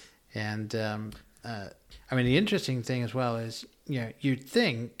 And, I mean, the interesting thing as well is, you'd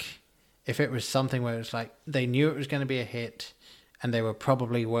think, if it was something where it's like they knew it was going to be a hit and they were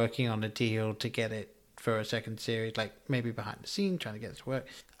probably working on a deal to get it for a second series, like maybe behind the scenes trying to get it to work.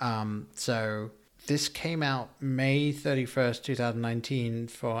 So this came out May 31st, 2019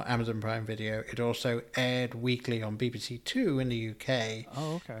 for Amazon Prime Video. It also aired weekly on BBC Two in the UK.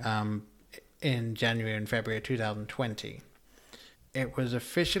 Oh, okay. In January and February 2020. It was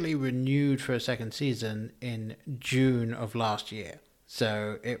officially renewed for a second season in June of last year.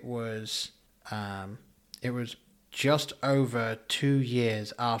 So it was just over 2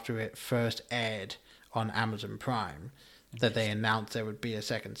 years after it first aired on Amazon Prime that they announced there would be a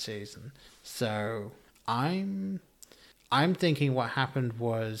second season. So I'm thinking what happened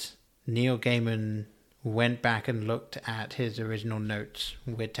was Neil Gaiman went back and looked at his original notes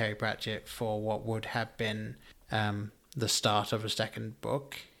with Terry Pratchett for what would have been the start of a second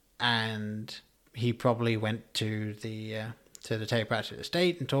book, and he probably went to the Terry Pratchett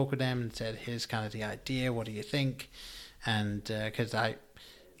estate and talked with them and said, here's kind of the idea, what do you think? And because I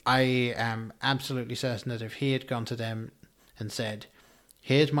am absolutely certain that if he had gone to them and said,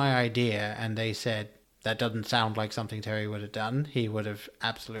 here's my idea, and they said, that doesn't sound like something Terry would have done, he would have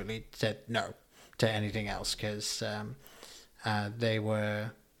absolutely said no to anything else, because they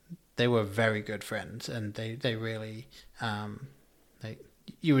were very good friends, and they really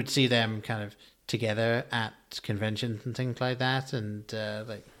you would see them kind of together at conventions and things like that, and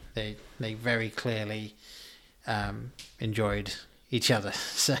they very clearly enjoyed each other.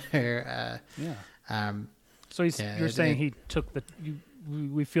 So so you're saying he took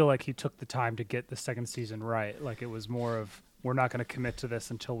we feel like he took the time to get the second season right. Like, it was more of, we're not going to commit to this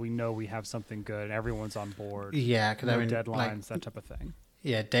until we know we have something good and everyone's on board. Yeah, because deadlines, that type of thing.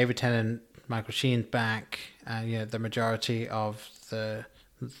 Yeah, David Tennant, Michael Sheen's back. The majority of the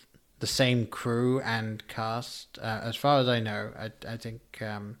same crew and cast, as far as I know. I think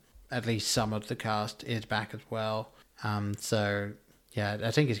at least some of the cast is back as well. So yeah, I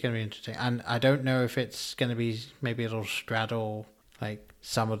think it's going to be interesting. And I don't know if it's going to be, maybe it'll straddle like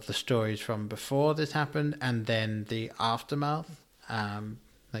some of the stories from before this happened and then the aftermath.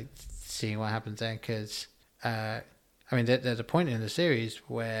 Like seeing what happens then, because I mean, there's a point in the series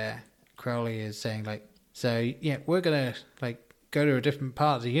where Crowley is saying, like, so yeah, we're gonna like go to a different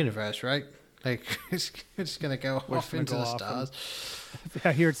part of the universe, right? Like, it's gonna go off into the stars.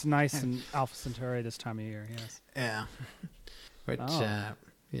 I hear it's nice in Alpha Centauri this time of year. Yes. Yeah. Which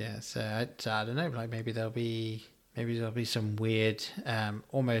yeah, so I don't know. Like, maybe there'll be some weird,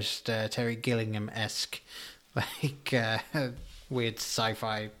 almost Terry Gilliam-esque, like weird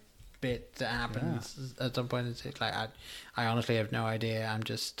sci-fi bit that happens at some point. It's like I honestly have no idea. I'm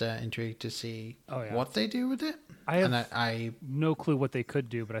just intrigued to see what they do with it. I have no clue what they could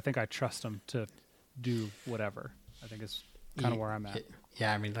do, but I think I trust them to do whatever. I think it's kind of where I'm at.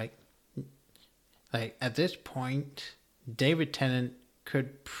 Yeah, I mean, like at this point, David Tennant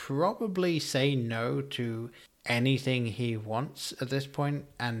could probably say no to anything he wants at this point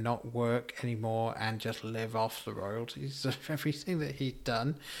and not work anymore and just live off the royalties of everything that he's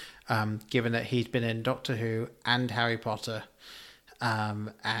done, given that he's been in Doctor Who and Harry Potter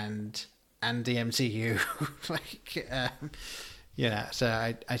and the MCU.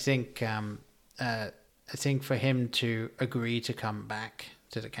 So I think for him to agree to come back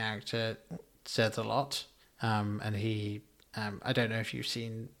to the character says a lot. And he I don't know if you've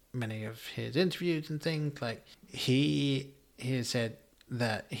seen many of his interviews and things. Like he has said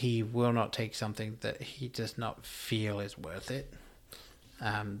that he will not take something that he does not feel is worth it.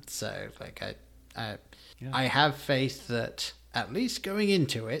 So like I have faith that at least going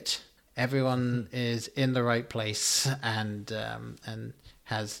into it, everyone is in the right place and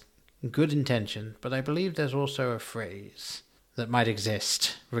has good intention. But I believe there's also a phrase that might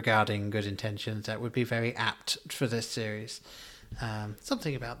exist regarding good intentions that would be very apt for this series.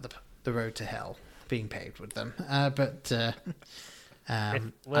 Something about the road to hell being paved with them.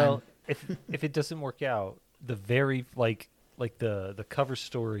 If it doesn't work out, the very like the cover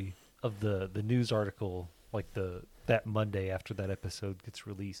story of the news article, like that Monday after that episode gets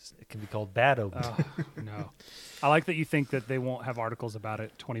released, it can be called Bad Omens. Oh, no. I like that you think that they won't have articles about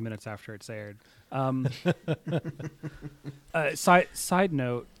it 20 minutes after it's aired. Side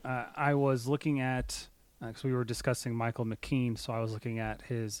note, I was looking at, because we were discussing Michael McKean, so I was looking at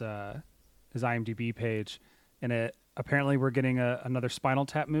his IMDb page, and apparently we're getting another Spinal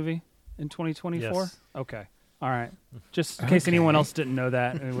Tap movie in 2024. Yes. Okay. All right. Just in case anyone else didn't know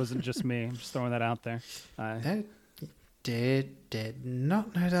that, and it wasn't just me. I'm just throwing that out there. Did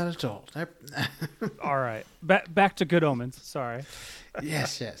not know that at all. Nope. All right. Back to Good Omens. Sorry.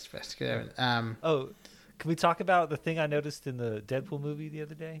 Yes. Back to Good Omens. Can we talk about the thing I noticed in the Deadpool movie the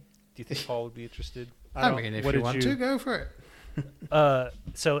other day? Do you think Paul would be interested? I mean, if you want to, go for it.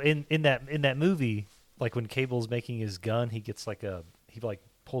 So in that movie, like when Cable's making his gun, he gets he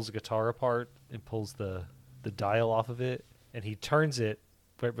pulls a guitar apart and pulls the dial off of it, and he turns it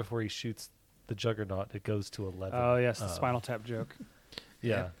right before he shoots the Juggernaut. It goes to 11. Oh yes, the Spinal Tap joke.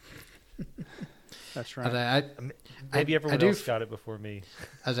 Yeah. That's right. Maybe everyone else got it before me.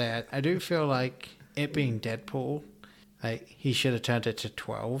 I do feel like it being Deadpool, like he should have turned it to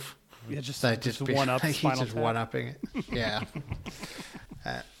 12. Yeah, just one up. Like he's just one upping it. Yeah.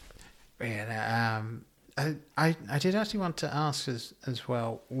 I did actually want to ask as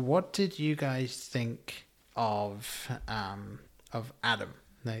well. What did you guys think of Adam?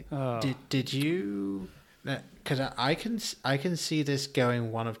 Like, did you? Because I can see this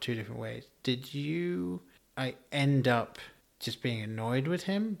going one of two different ways. Did you? I end up just being annoyed with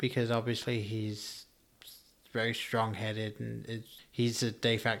him because obviously he's very strong-headed and he's a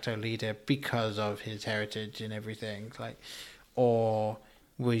de facto leader because of his heritage and everything. Like, or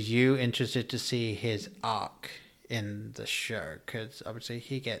were you interested to see his arc in the show? Because obviously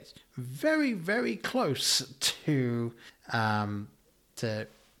he gets very, very close to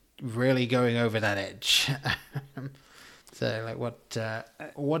really going over that edge. So, like,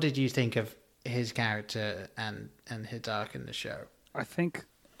 what did you think of his character and his arc in the show? I think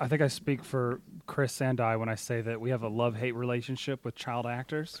I speak for Chris and I when I say that we have a love-hate relationship with child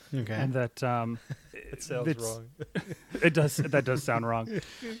actors. Okay. And that it sounds wrong. It does. That does sound wrong.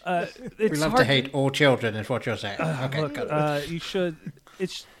 We love to hate all children, is what you're saying. Okay. Look, you should.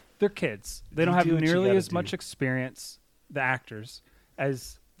 They're kids. They don't have nearly as much experience, the actors,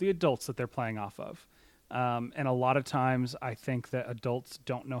 as the adults that they're playing off of. And a lot of times I think that adults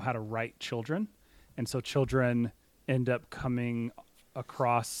don't know how to write children. And so children end up coming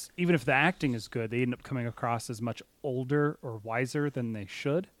across, even if the acting is good, they end up coming across as much older or wiser than they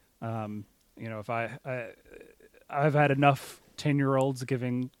should. If I've had enough 10-year-olds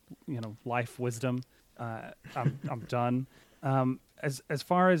giving, life wisdom, I'm done. As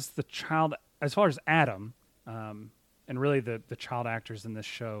far as Adam, and really the child actors in this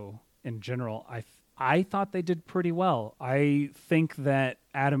show in general, I thought they did pretty well. I think that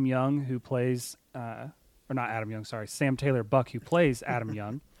Adam Young, who plays, or not Adam Young, sorry, Sam Taylor Buck, who plays Adam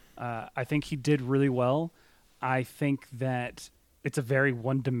Young, I think he did really well. I think that it's a very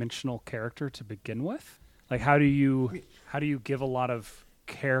one-dimensional character to begin with. Like, how do you give a lot of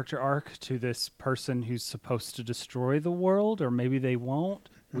character arc to this person who's supposed to destroy the world, or maybe they won't?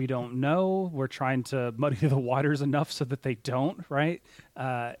 We don't know. We're trying to muddy the waters enough so that they don't, right?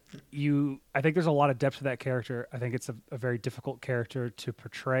 I think there's a lot of depth to that character. I think it's a very difficult character to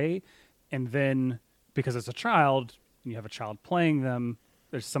portray. And then because it's a child, you have a child playing them,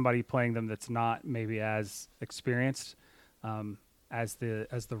 there's somebody playing them that's not maybe as experienced as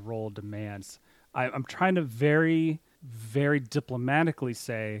the role demands. I'm trying to very, very diplomatically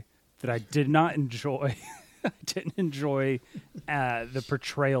say that I did not enjoy I didn't enjoy the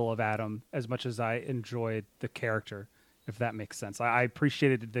portrayal of Adam as much as I enjoyed the character, if that makes sense. I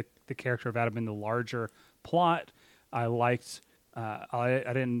appreciated the character of Adam in the larger plot. I liked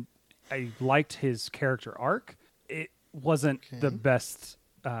I liked his character arc. It wasn't the best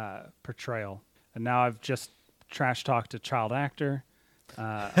portrayal, and now I've just trash talked a child actor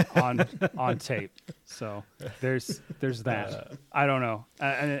on tape. So there's that. I don't know.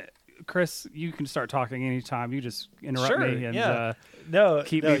 And Chris, you can start talking anytime. You just interrupt me and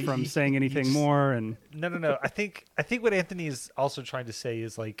keep me from saying anything more. And no. I think what Anthony is also trying to say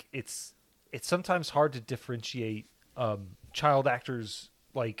is like it's sometimes hard to differentiate child actors,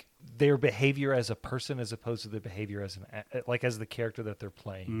 like their behavior as a person as opposed to their behavior as as the character that they're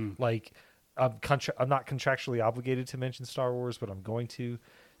playing. Like I'm not contractually obligated to mention Star Wars, but I'm going to.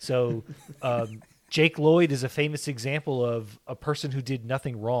 So Jake Lloyd is a famous example of a person who did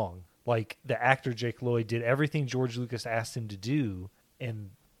nothing wrong. Like the actor Jake Lloyd did everything George Lucas asked him to do,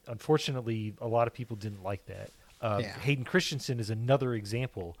 and unfortunately, a lot of people didn't like that. Hayden Christensen is another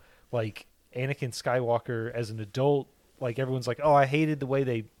example. Like Anakin Skywalker as an adult, like everyone's like, "Oh, I hated the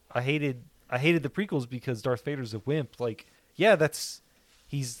way I hated the prequels because Darth Vader's a wimp." Like, yeah,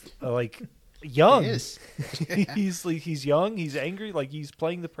 he's like young. He is. he's young. He's angry. Like he's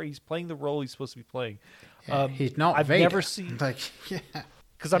playing the role he's supposed to be playing. He's not. I've Vader. never seen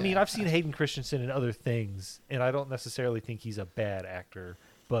because I've seen Hayden Christensen in other things, and I don't necessarily think he's a bad actor,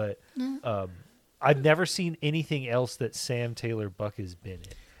 but I've never seen anything else that Sam Taylor Buck has been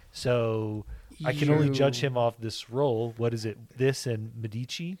in. So I can only judge him off this role. What is it? This and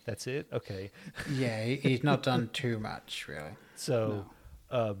Medici? That's it? Okay. Yeah, he's not done too much, really. So,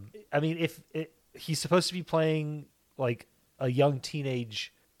 I mean, he's supposed to be playing like a young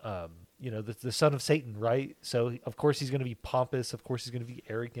teenage, the son of Satan, right? So, of course, he's going to be pompous. Of course, he's going to be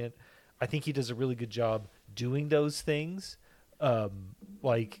arrogant. I think he does a really good job doing those things. I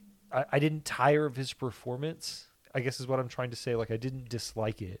didn't tire of his performance, I guess is what I'm trying to say. Like, I didn't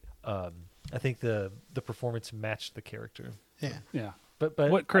dislike it. I think the performance matched the character. Yeah. But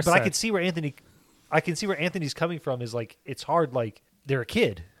what Chris but said. I can see where Anthony's coming from is like it's hard. Like they're a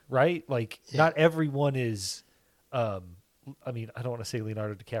kid, right? Like not everyone is. I mean, I don't want to say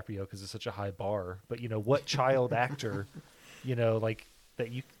Leonardo DiCaprio because it's such a high bar, but what child actor, like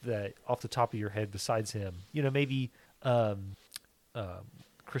that off the top of your head besides him, maybe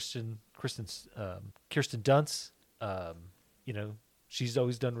Kirsten Dunst, she's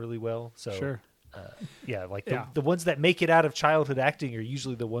always done really well. So sure. The ones that make it out of childhood acting are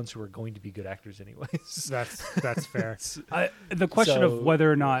usually the ones who are going to be good actors anyways. That's fair. The question of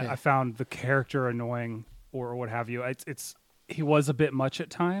whether or not I found the character annoying or what have you, he was a bit much at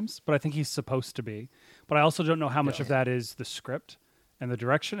times, but I think he's supposed to be. But I also don't know how much of that is the script and the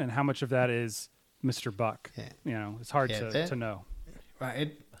direction and how much of that is Mr. Buck. Yeah. It's hard to know.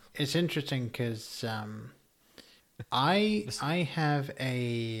 Right. It's interesting because I have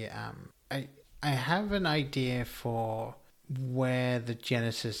I have an idea for where the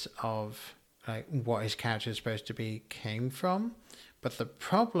genesis of like what his character is supposed to be came from, but the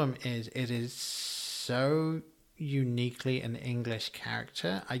problem is it is so uniquely an English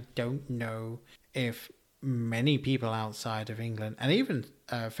character. I don't know if many people outside of England, and even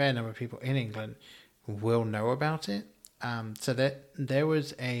a fair number of people in England, will know about it. So there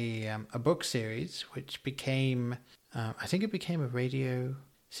was a book series which became, I think it became a radio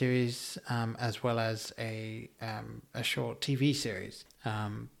series as well as a short TV series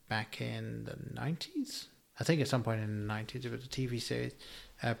back in the 90s. I think at some point in the 90s it was a TV series,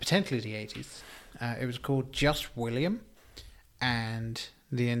 potentially the 80s. It was called Just William, and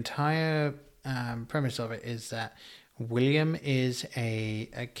the entire premise of it is that William is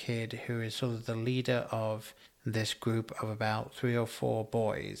a kid who is sort of the leader of this group of about 3 or 4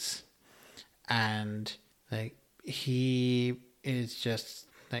 boys, and like he is just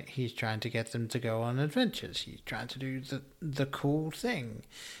like he's trying to get them to go on adventures. He's trying to do the cool thing,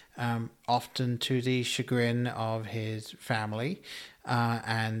 often to the chagrin of his family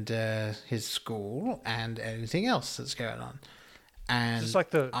and his school and anything else that's going on. And it's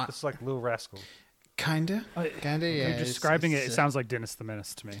like it's like Little Rascals. Kinda, yeah. Describing it sounds like Dennis the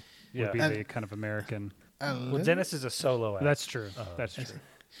Menace to me. Yeah, would be the kind of American. Well, Dennis is a solo act. That's true. That's true.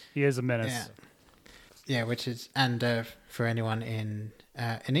 He is a menace. Yeah, which is, and for anyone in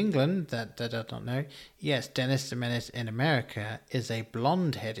England that does not know, yes, Dennis the Menace in America is a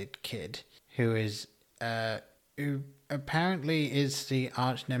blonde-headed kid who apparently is the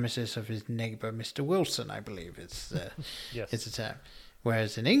arch nemesis of his neighbour, Mr. Wilson, I believe is yes. is the term.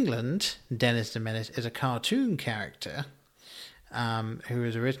 Whereas in England, Dennis the Menace is a cartoon character who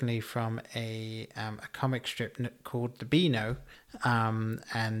is originally from a comic strip called The Beano,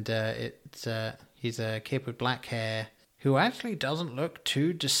 and he's a kid with black hair who actually doesn't look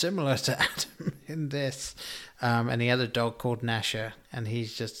too dissimilar to Adam in this, and he has a dog called Nasher, and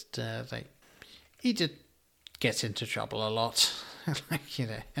he's just he just gets into trouble a lot,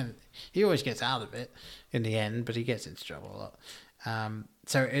 and he always gets out of it in the end, but he gets into trouble a lot.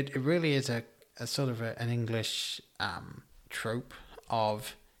 So it really is a sort of an English trope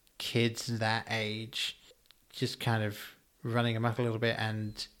of kids that age just kind of running amok a little bit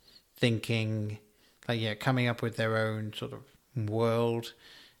and thinking, coming up with their own sort of world,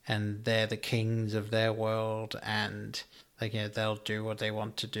 and they're the kings of their world, and they'll do what they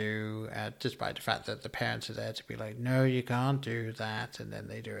want to do, despite the fact that the parents are there to be like, no, you can't do that, and then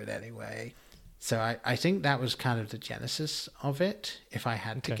they do it anyway. So I think that was kind of the genesis of it, if I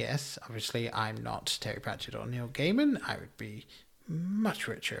had to guess. Obviously, I'm not Terry Pratchett or Neil Gaiman. I would be much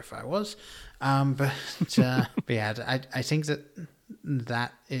richer if I was. But yeah, I think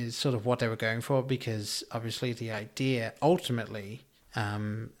that is sort of what they were going for, because obviously the idea ultimately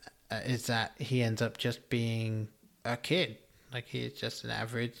is that he ends up just being a kid. He's just an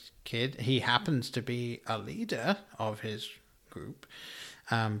average kid. He happens to be a leader of his group,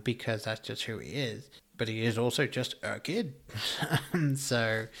 because that's just who he is. But he is also just a kid.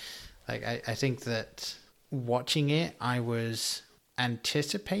 So, I think that watching it, I was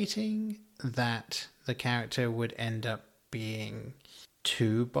anticipating that the character would end up being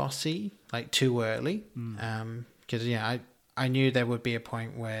too bossy, too early. Because, I knew there would be a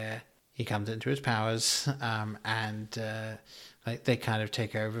point where he comes into his powers, and they kind of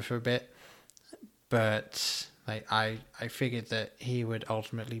take over for a bit. But I figured that he would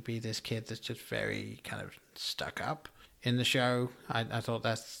ultimately be this kid that's just very kind of stuck up in the show. I thought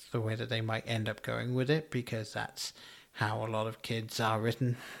that's the way that they might end up going with it, because that's how a lot of kids are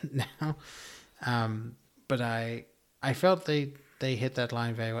written now. But I felt they hit that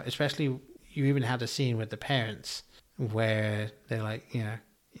line very well. Especially, you even had a scene with the parents where they're like,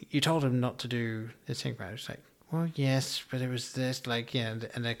 you told him not to do this thing, right? It's like, well, yes, but it was this, and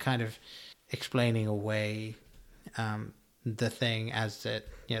they're kind of explaining away the thing as that,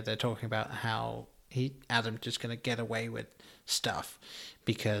 they're talking about how Adam's just going to get away with stuff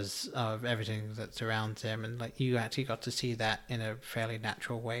because of everything that surrounds him, and you actually got to see that in a fairly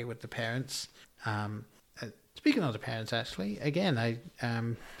natural way with the parents. Speaking of the parents, actually, again, I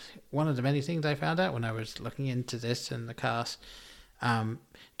one of the many things I found out when I was looking into this and the cast,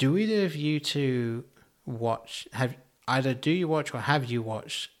 do either of you two watch, do you watch or have you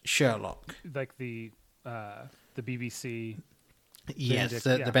watched Sherlock? The BBC. Yes,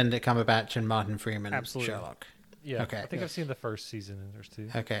 the Benedict Cumberbatch and Martin Freeman. Absolutely. Sherlock. Yeah, okay. I think I've seen the first season and there's two.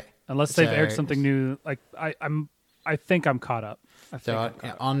 Okay, unless they've aired something new, I think I'm caught up.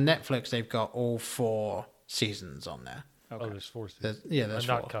 On Netflix, they've got all 4 seasons on there. Okay. Oh, there's 4 seasons. There's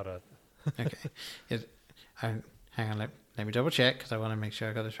 4. I'm not caught up. Okay. Hang on, let me double check, because I want to make sure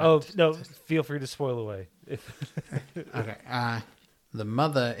I got this right. Oh, no, feel free to spoil away. Okay. The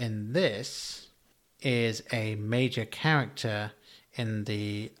mother in this is a major character in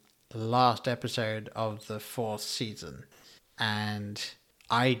the last episode of the 4th season, and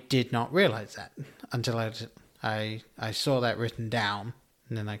I did not realize that until I saw that written down,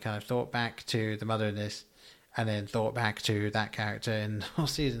 and then I kind of thought back to the mother in this, and then thought back to that character in the whole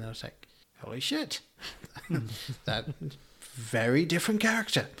season. I was like, holy shit. That very different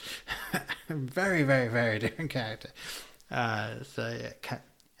character. Very, very, very different character. So yeah,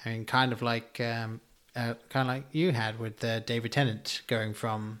 I mean, kind of like you had with David Tennant going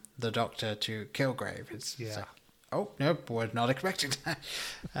from the Doctor to Kilgrave. It's like, oh nope, was not expecting that.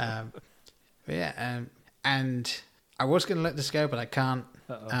 And I was going to let this go, but I can't.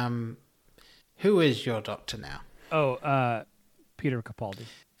 Who is your Doctor now? Oh, Peter Capaldi.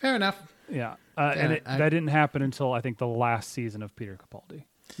 Fair enough. Yeah, and that didn't happen until I think the last season of Peter Capaldi.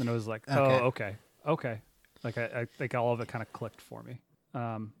 And I was like, okay. I think all of it kind of clicked for me.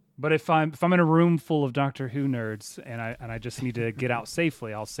 But if I'm in a room full of Doctor Who nerds and I just need to get out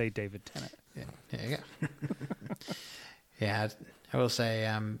safely, I'll say David Tennant. Yeah, there you go. Yeah, I will say,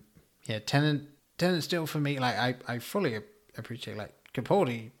 Tennant still for me. I fully appreciate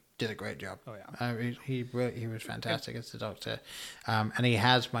Capaldi did a great job. Oh yeah, he was fantastic as the Doctor, and he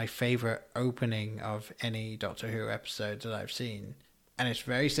has my favorite opening of any Doctor Who episode that I've seen, and it's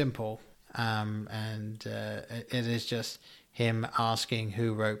very simple, and it is just him asking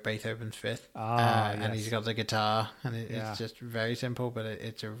who wrote Beethoven's Fifth, and he's got the guitar, and it's just very simple, but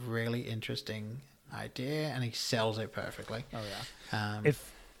it's a really interesting idea, and he sells it perfectly. Oh yeah.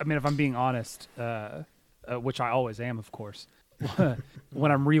 If I'm being honest, which I always am, of course,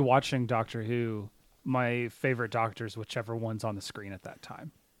 when I'm rewatching Doctor Who, my favorite Doctor is whichever one's on the screen at that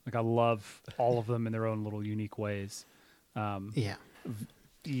time. Like I love all of them in their own little unique ways. Yeah,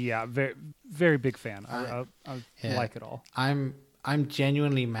 very, very big fan. I like it all. I'm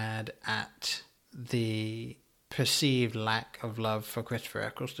genuinely mad at the perceived lack of love for Christopher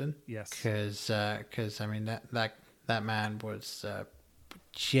Eccleston. Yes, because I mean that man was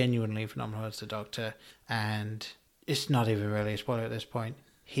genuinely phenomenal as the Doctor, and it's not even really a spoiler at this point.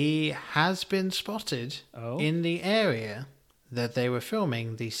 He has been spotted in the area that they were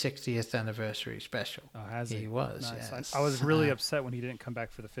filming the 60th anniversary special. Oh, has he? He was, nice. yes. I was really upset when he didn't come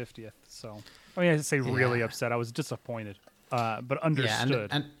back for the 50th. So, I mean, I say really upset. I was disappointed, but understood.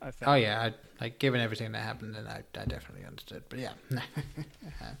 And I think. oh yeah, given everything that happened, then I definitely understood. But yeah,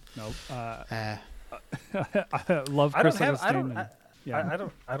 nope. I love Chris Eccleston. I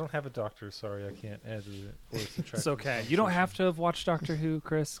don't have a Doctor. Sorry, I can't add to it or subtract. It's okay. You don't have to have watched Doctor Who,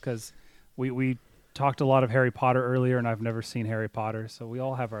 Chris, because we talked a lot of Harry Potter earlier, and I've never seen Harry Potter, so we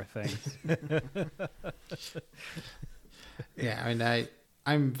all have our things. Yeah, I mean,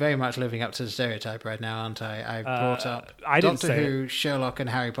 I'm very much living up to the stereotype right now, aren't I? I brought up Doctor Who, Sherlock, and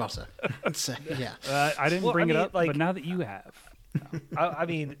Harry Potter. So, yeah. I didn't bring it up, but now that you have. I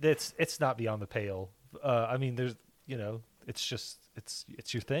mean, it's not beyond the pale. I mean, there's, it's just,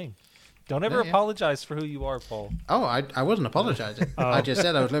 it's your thing. Don't ever apologize for who you are, Paul. Oh, I wasn't apologizing. I just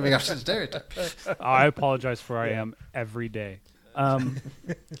said I was living up to the stereotype. I apologize for I am every day. Can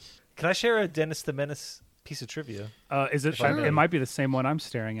I share a Dennis the Menace piece of trivia? Is it? Sure. It might be the same one I'm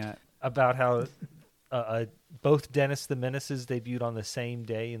staring at. About how both Dennis the Menaces debuted on the same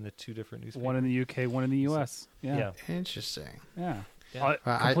day in the two different newspapers. One in the UK, one in the US. Yeah. Interesting. Yeah. Well,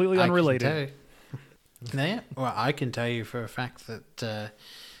 completely unrelated. Well, I can tell you for a fact that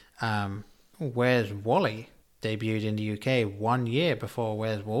Where's Wally debuted in the UK 1 year before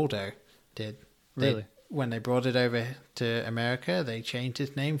Where's Waldo did. Really? When they brought it over to America, they changed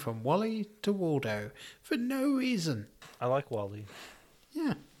his name from Wally to Waldo for no reason. I like Wally.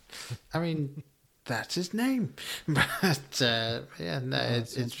 Yeah. I mean, that's his name. But,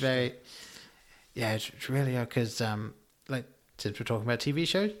 it's very... Yeah, it's really... Because, since we're talking about TV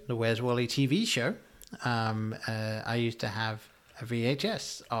shows, the Where's Wally TV show, I used to have a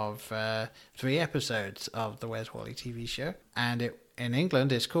VHS of 3 episodes of the Where's Wally TV show, and in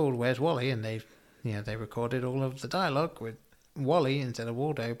England it's called Where's Wally, and they recorded all of the dialogue with Wally instead of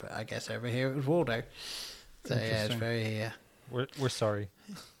Waldo, but I guess over here it was Waldo. So yeah, it's very. We're sorry.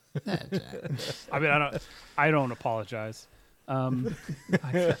 I mean, I don't apologize. I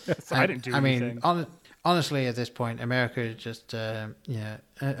didn't do anything. I mean, honestly, at this point, America is just a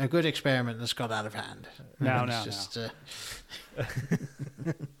good experiment that's got out of hand. No.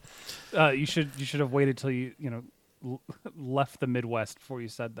 You should have waited till you left the Midwest before you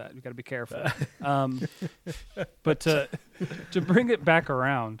said that. You got to be careful. But to bring it back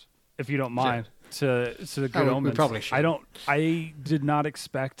around, if you don't mind, to the Good Omens. We probably should. I did not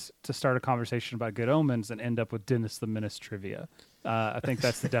expect to start a conversation about Good Omens and end up with Dennis the Menace trivia. I think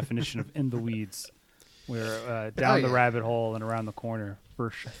that's the definition of in the weeds. We're down the rabbit hole and around the corner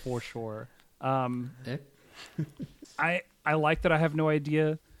for sure. I like that I have no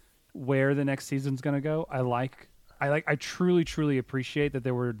idea where the next season's gonna go. I truly appreciate that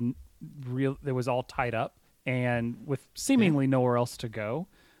there was all tied up and with seemingly nowhere else to go.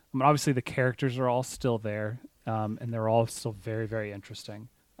 I mean, obviously the characters are all still there, and they're all still very, very interesting.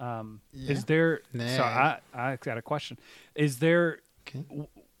 Is there? So I got a question. Is there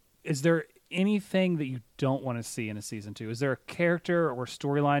anything that you don't want to see in a season 2? Is there a character or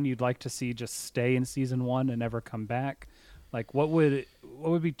storyline you'd like to see just stay in season 1 and never come back? Like, what would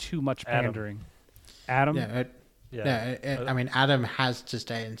be too much pandering? Adam? I mean, Adam has to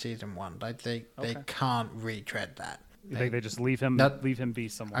stay in season 1. Like they can't retread that. You think they just leave him be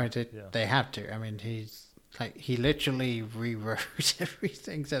somewhere? I mean, they have to. I mean, he literally rewrote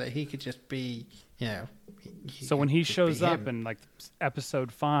everything so that he could just be, So when he shows up in like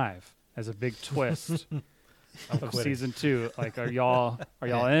episode 5 as a big twist of season 2, like, are y'all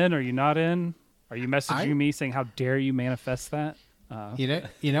in? Are you not in? Are you messaging me saying how dare you manifest that?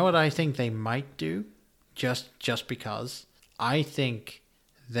 You know what I think they might do, just because I think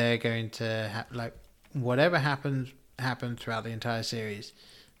they're going to like whatever happens throughout the entire series.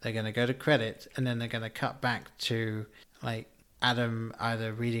 They're going to go to credits, and then they're going to cut back to like Adam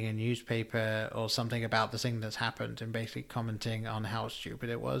either reading a newspaper or something about the thing that's happened and basically commenting on how stupid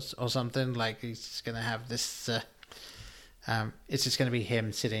it was or something. Like he's just going to have this. It's just going to be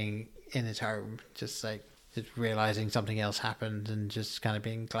him sitting in his home, just like just realizing something else happened and just kind of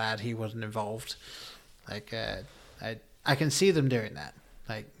being glad he wasn't involved. Like I can see them doing that.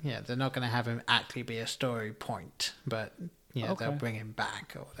 Like they're not going to have him actually be a story point, but they'll bring him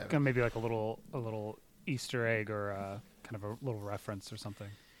back or whatever. Maybe like a little Easter egg or kind of a little reference or something.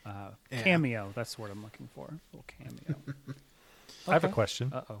 Cameo. That's the word I'm looking for. A little cameo. I have a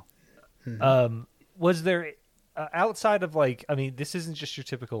question. Uh-oh. Was there outside of like, I mean, this isn't just your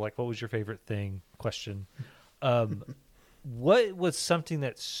typical like, what was your favorite thing question. What was something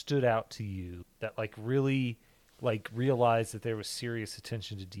that stood out to you that like really like realized that there was serious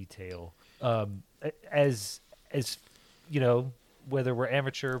attention to detail? As whether we're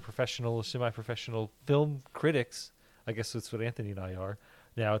amateur, professional, or semi-professional film critics, I guess that's what Anthony and I are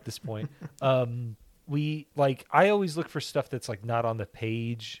now at this point. We like, I always look for stuff that's like not on the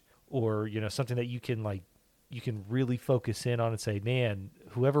page, or something that you can really focus in on and say, man,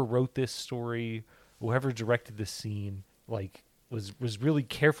 whoever wrote this story, whoever directed this scene, like was really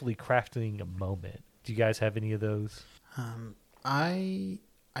carefully crafting a moment. Do you guys have any of those? I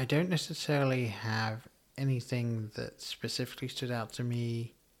don't necessarily have anything that specifically stood out to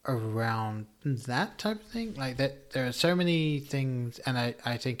me around that type of thing. Like that, there are so many things, and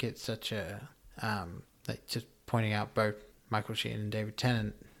I think it's such a like just pointing out both Michael Sheen and David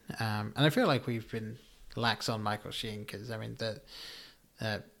Tennant, and I feel like we've been lax on Michael Sheen because I mean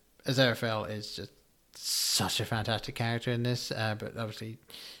that Aziraphale is just such a fantastic character in this, but obviously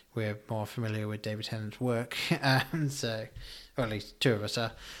we're more familiar with David Tennant's work, so, or at least two of us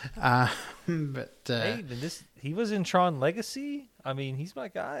are. But hey, he was in Tron Legacy. I mean, he's my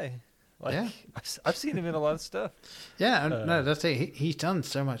guy. Like, yeah, I've seen him in a lot of stuff. Yeah, no, that's it. He's done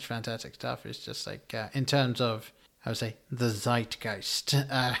so much fantastic stuff. It's just like in terms of, I would say, the zeitgeist.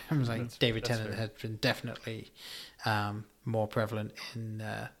 Like David Tennant has been definitely more prevalent in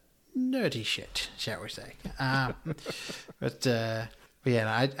nerdy shit, shall we say? But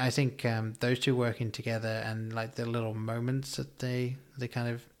yeah, I think those two working together and like the little moments that they kind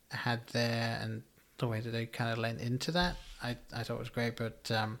of had there and the way that they kind of lent into that, I thought was great.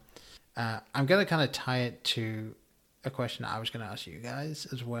 But I'm going to kind of tie it to a question I was going to ask you guys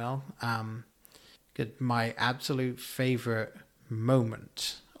as well. My absolute favorite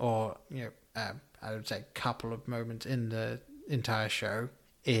moment, or I would say couple of moments in the entire show,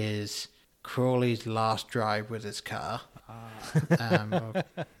 is Crawley's last drive with his car.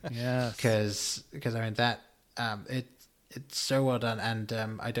 Yeah, because I mean that it's so well done, and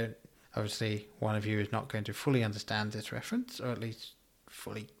I don't, obviously one of you is not going to fully understand this reference, or at least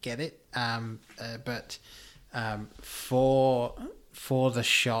fully get it. But for the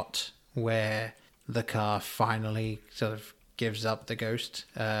shot where the car finally sort of gives up the ghost,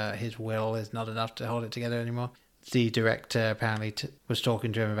 his will is not enough to hold it together anymore. The director apparently was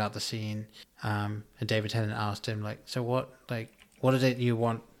talking to him about the scene, and David Tennant asked him, like, so what is it you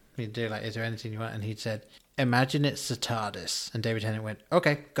want me to do? Like, is there anything you want? And he said, imagine it's the TARDIS. And David Tennant went,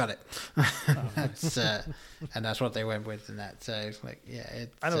 okay, got it. And that's what they went with in that. So, like, yeah,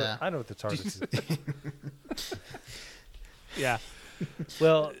 it's... I know what the TARDIS is. Yeah.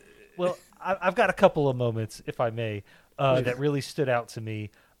 Well, I've got a couple of moments, if I may, that really stood out to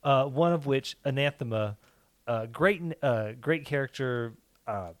me. One of which, Anathema, great character.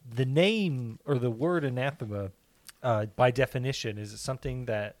 The name or the word anathema, by definition, is something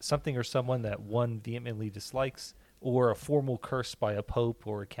or someone that one vehemently dislikes, or a formal curse by a pope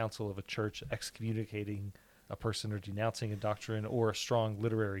or a council of a church excommunicating a person or denouncing a doctrine, or a strong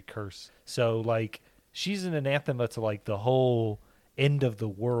literary curse. So, like, she's an anathema to like the whole end of the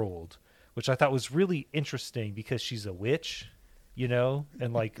world, which I thought was really interesting because she's a witch,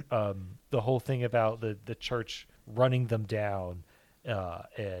 and like the whole thing about the church running them down,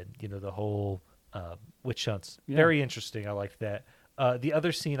 and the whole witch hunts. Yeah. Very interesting. I like that. The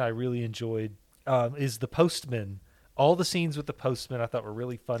other scene I really enjoyed is the postman. All the scenes with the postman I thought were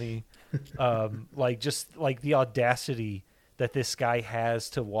really funny. Like just like the audacity that this guy has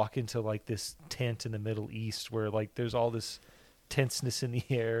to walk into like this tent in the Middle East where like there's all this tenseness in the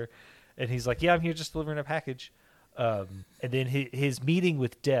air, and he's like, yeah, I'm here just delivering a package. And then his meeting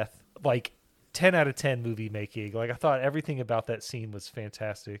with death, like 10 out of 10 movie making. Like I thought everything about that scene was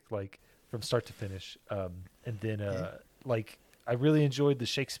fantastic, like from start to finish. And then like I really enjoyed the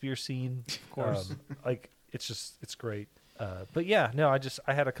Shakespeare scene. Of course. Like it's great. But yeah, no,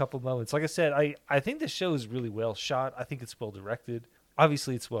 I had a couple moments. Like I said, I think the show is really well shot. I think it's well directed.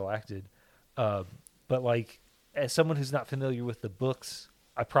 Obviously, it's well acted. But like, as someone who's not familiar with the books,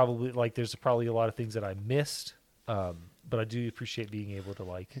 I probably there's probably a lot of things that I missed. But I do appreciate being able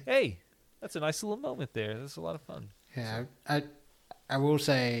to hey, that's a nice little moment there. That's a lot of fun. Yeah, so. I will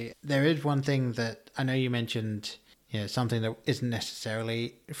say there is one thing that I know you mentioned. Something that isn't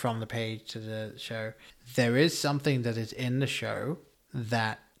necessarily from the page to the show. There is something that is in the show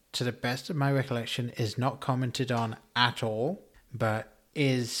that, to the best of my recollection, is not commented on at all, but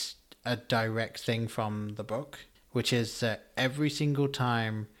is a direct thing from the book, which is that every single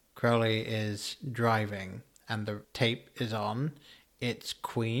time Crowley is driving and the tape is on, it's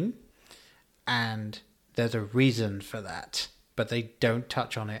Queen, and there's a reason for that, but they don't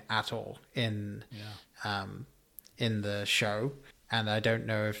touch on it at all in the show, and I don't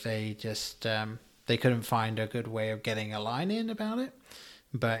know if they just they couldn't find a good way of getting a line in about it,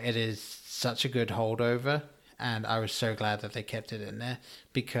 but it is such a good holdover, and I was so glad that they kept it in there,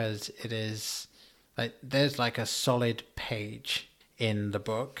 because it is there's a solid page in the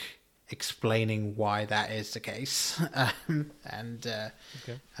book explaining why that is the case. And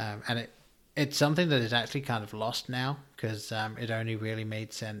it's something that is actually kind of lost now, because it only really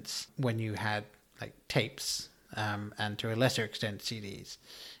made sense when you had tapes, and to a lesser extent CDs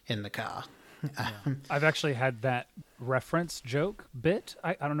in the car. I've actually had that reference joke bit,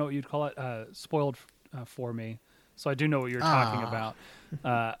 I don't know what you'd call it, spoiled for me, so I do know what you're talking about.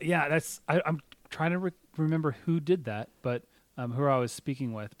 I'm trying to remember who did that, but who I was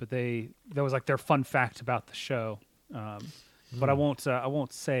speaking with, but that was their fun fact about the show, but I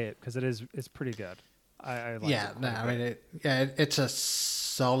won't say it because it's pretty good. I like it. No, I mean it's a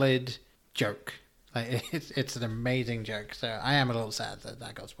solid joke. It's an amazing joke. So I am a little sad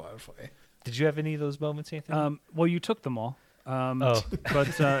that got spoiled for you. Did you have any of those moments, Anthony? Well, you took them all. But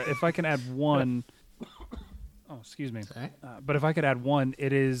if I can add one, excuse me. But if I could add one,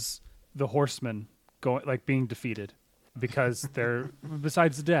 it is the Horsemen being defeated, because they're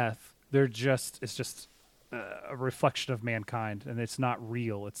besides death, it's just a reflection of mankind, and it's not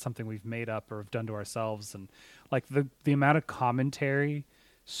real. It's something we've made up or have done to ourselves, and the amount of commentary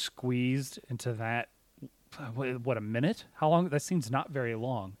squeezed into that, what, a minute? How long? That seems not very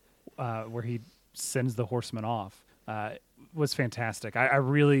long, where he sends the Horsemen off, was fantastic.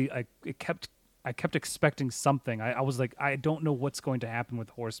 I kept expecting something. I was like, I don't know what's going to happen with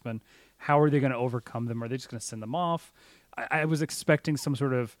the Horsemen. How are they going to overcome them? Are they just going to send them off? I was expecting some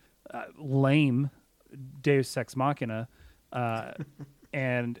sort of lame Deus Ex Machina,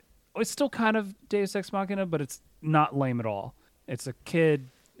 and it's still kind of Deus Ex Machina, but it's not lame at all. It's a kid.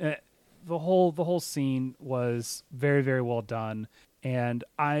 The whole scene was very, very well done, and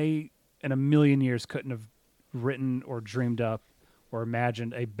I, in a million years, couldn't have written or dreamed up or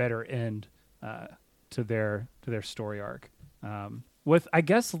imagined a better end to their story arc. With, I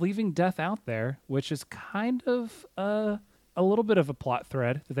guess, leaving death out there, which is kind of a little bit of a plot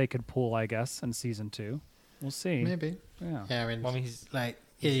thread that they could pull, I guess, in season 2. We'll see. Maybe. Yeah. Yeah, I mean, he's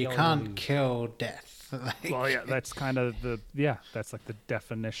you can't kill death. Well, yeah, that's kind of that's the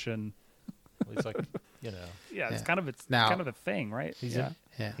definition. He's it's kind of a thing, right? He's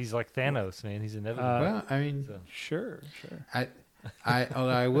like Thanos, man. He's inevitable. Well, I mean, sure. Although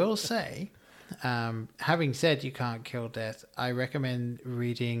I will say, having said you can't kill death, I recommend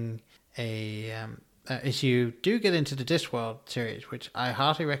reading if you do get into the Discworld series, which I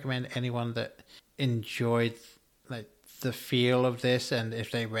heartily recommend anyone that enjoyed the feel of this, and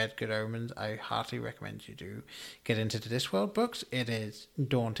if they read Good Omens, I heartily recommend you do get into the Discworld books. It is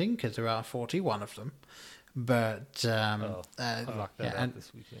daunting because there are 41 of them, but I'll knock that out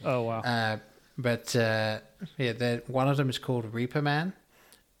this weekend. Oh wow! One of them is called Reaper Man,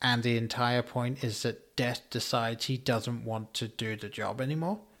 and the entire point is that Death decides he doesn't want to do the job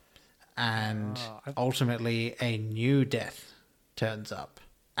anymore, and ultimately a new Death turns up,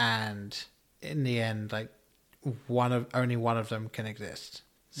 and in the end, only one of them can exist.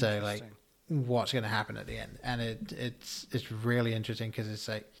 So what's going to happen at the end? And it's really interesting because it's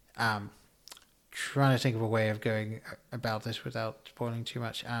trying to think of a way of going about this without spoiling too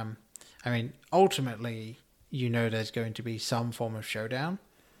much. I mean, ultimately, there's going to be some form of showdown.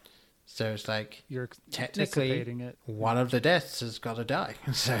 So it's you're technically it. One of the deaths has got to die.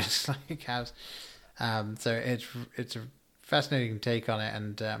 So it's so it's a fascinating take on it,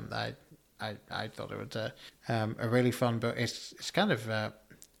 and I thought it was a really fun book. It's kind of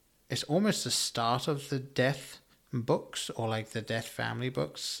it's almost the start of the Death books, or the Death family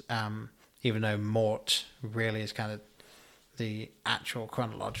books. Even though Mort really is kind of the actual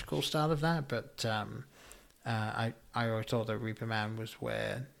chronological start of that, but I always thought that Reaper Man was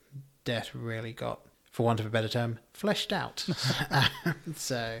where Death really got, for want of a better term, fleshed out.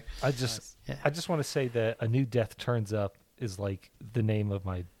 So I just want to say that A New Death Turns Up is like the name of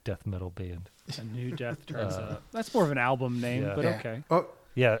my death metal band. A New Death Turns Up. That's more of an album name, but okay. Oh,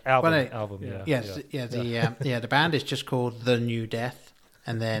 yeah, album. The band is just called The New Death,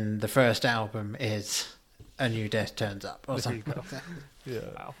 and then the first album is A New Death Turns Up, or something like that. Yeah.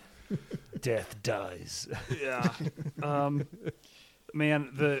 Wow. Death dies. Yeah. Man,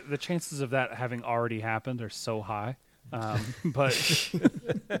 the chances of that having already happened are so high. But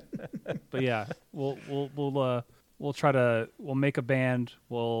yeah, we'll try to make a band.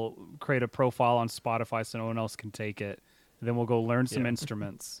 We'll create a profile on Spotify so no one else can take it. And then we'll go learn some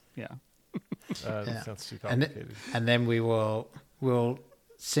instruments. Yeah. That sounds too complicated. And then we'll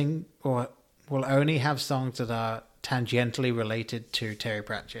sing, or we'll only have songs that are tangentially related to Terry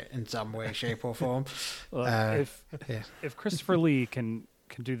Pratchett in some way, shape, or form. If Christopher Lee can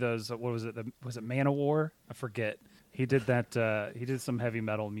do those, what was it? Was it Man of War? I forget. He did that. He did some heavy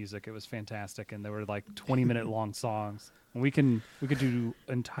metal music. It was fantastic, and they were like 20-minute long songs. And we could do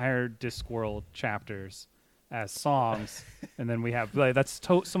entire Discworld chapters as songs, and then we have that's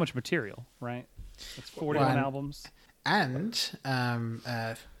so much material, right? That's 41 albums. And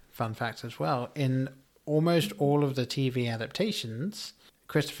fun fact as well, in almost all of the TV adaptations,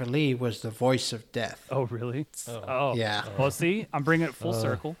 Christopher Lee was the voice of Death. Oh, really? Oh. Yeah. Well, see, I'm bringing it full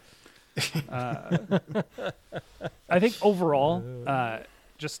circle. I think overall,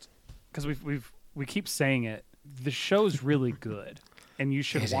 just because we keep saying it, the show's really good, and you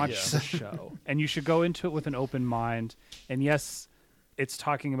should watch the show, and you should go into it with an open mind. And yes, it's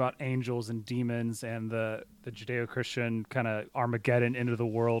talking about angels and demons and the Judeo-Christian kind of Armageddon, end of the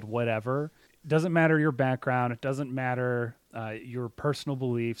world, whatever. It doesn't matter your background. It doesn't matter your personal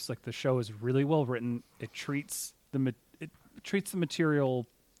beliefs. Like, the show is really well written. It treats the material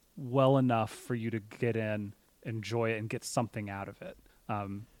well enough for you to get in, enjoy it, and get something out of it.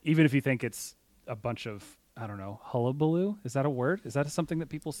 Even if you think it's a bunch of, I don't know, hullabaloo. Is that a word? Is that something that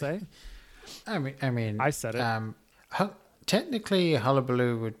people say? I mean, I said it. Technically,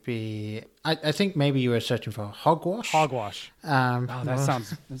 hullabaloo would be. I think maybe you were searching for hogwash. Hogwash. That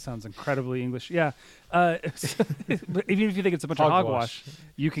sounds incredibly English. Yeah. But even if you think it's a bunch of hogwash,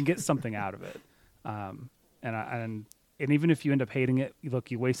 you can get something out of it. And even if you end up hating it,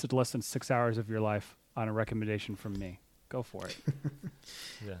 look, you wasted less than 6 hours of your life on a recommendation from me. Go for it.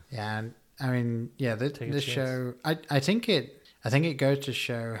 Yeah, and I mean, this show. I think it goes to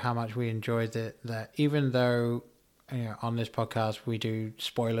show how much we enjoyed it. That even though, on this podcast we do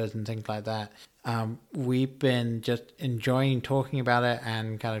spoilers and things like that, we've been just enjoying talking about it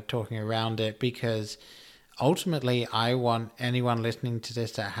and kind of talking around it, because ultimately I want anyone listening to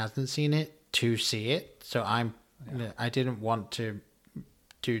this that hasn't seen it to see it. So I didn't want to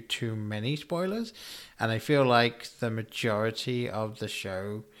do too many spoilers, and I feel like the majority of the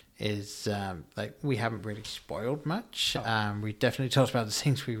show is we haven't really spoiled much. We definitely talked about the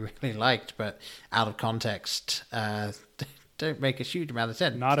things we really liked, but out of context, don't make a huge amount of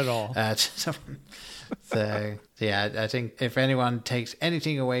sense. Not at all. So I think if anyone takes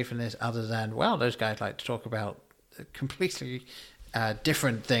anything away from this other than, well, those guys like to talk about completely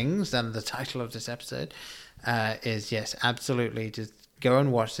different things than the title of this episode, is yes, absolutely, just go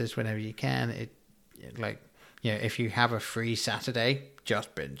and watch this whenever you can. If you have a free Saturday,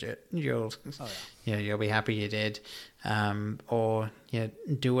 just binge it. You'll be happy you did. Or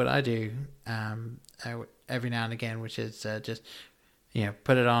do what I do every now and again, which is just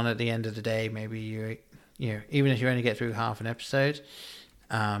put it on at the end of the day. Maybe you even if you only get through half an episode,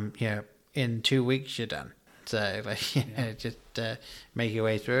 in 2 weeks you're done. So just make your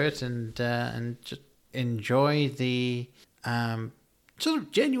way through it and just enjoy the sort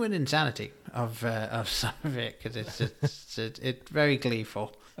of genuine insanity of some of it, because it's very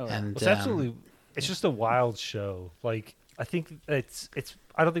gleeful. And it's absolutely, it's just a wild show. Like, I think it's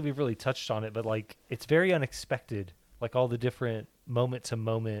I don't think we've really touched on it, but like, it's very unexpected. Like, all the different moment to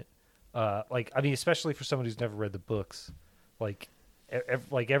moment. Especially for someone who's never read the books,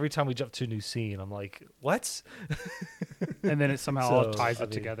 every time we jump to a new scene, I'm like, what? And then it somehow all ties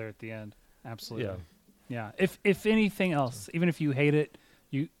together at the end. Absolutely. Yeah. If anything else, even if you hate it,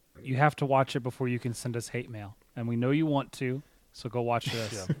 you have to watch it before you can send us hate mail, and we know you want to. So go watch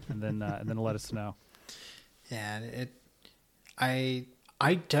this, and then let us know. Yeah, I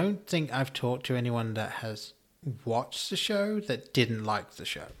don't think I've talked to anyone that has watched the show that didn't like the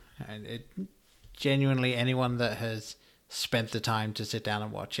show, and genuinely anyone that has spent the time to sit down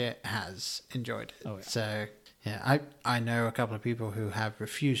and watch it has enjoyed it. Oh, yeah. So Yeah, I know a couple of people who have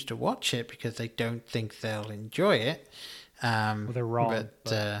refused to watch it because they don't think they'll enjoy it. Well, they're wrong.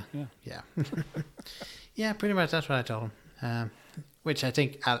 But yeah. Yeah, pretty much that's what I told them. Which I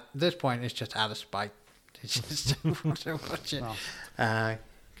think at this point is just out of spite. It's just don't want to watch it.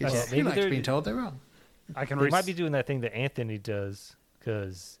 Because he likes being told they're wrong. They might be doing that thing that Anthony does,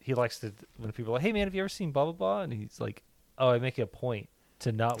 because he likes to, when people are like, hey man, have you ever seen blah blah blah? And he's like, oh, I make it a point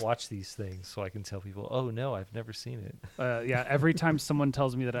to not watch these things so I can tell people, oh no, I've never seen it. Yeah, every time someone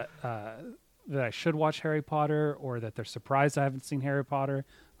tells me that I should watch Harry Potter, or that they're surprised I haven't seen Harry Potter,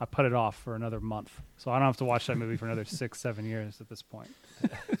 I put it off for another month. So I don't have to watch that movie for another 6-7 years at this point.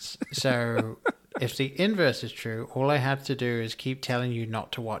 So if the inverse is true, all I had to do is keep telling you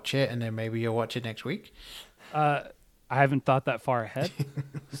not to watch it, and then maybe you'll watch it next week. I haven't thought that far ahead.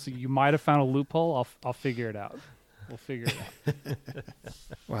 So you might have found a loophole. I'll figure it out. We'll figure it out.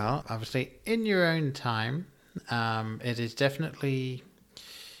 Well, obviously, in your own time, it is definitely...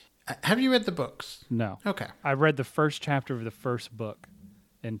 Have you read the books? No. Okay. I read the first chapter of the first book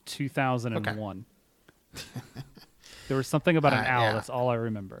in 2001. Okay. There was something about an owl. Yeah. That's all I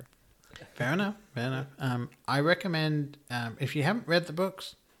remember. Fair enough. I recommend, if you haven't read the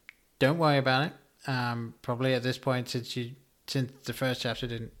books, don't worry about it. Probably at this point, since the first chapter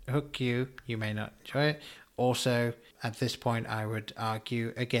didn't hook you, you may not enjoy it. Also, at this point, I would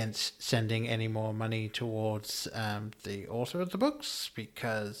argue against sending any more money towards the author of the books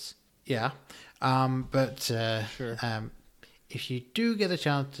because, sure. If you do get a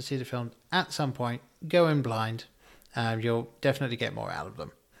chance to see the film at some point, go in blind. You'll definitely get more out of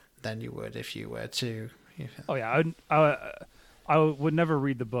them than you would if you were to. Oh yeah, I would never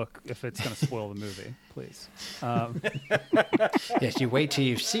read the book if it's going to spoil the movie. Please. Yes, you wait till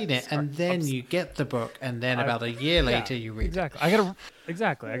you've seen it, and then you get the book, and then about a year later you read it. I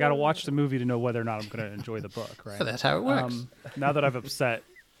gotta watch the movie to know wwhether or not I'm going to enjoy the book. Right. So that's how it works. Now that I've upset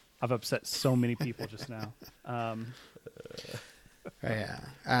so many people just now. I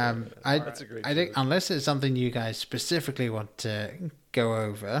think unless it's something you guys specifically want to go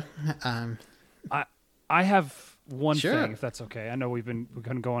over, I have one thing, if that's okay. I know we've been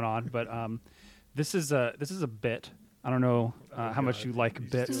going on, but this is a bit. I don't know how much you like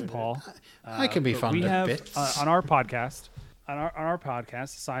bits, Paul. I can be fond of bits. On our podcast,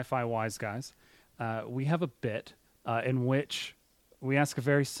 Sci-Fi Wise Guys, we have a bit in which we ask a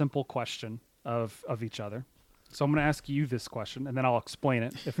very simple question of each other. So I'm going to ask you this question, and then I'll explain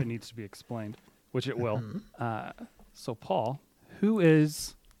it if it needs to be explained, which it will. So, Paul, who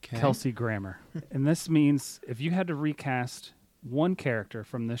is Kelsey Grammer? And this means if you had to recast one character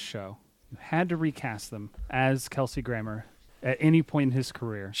from this show, you had to recast them as Kelsey Grammer at any point in his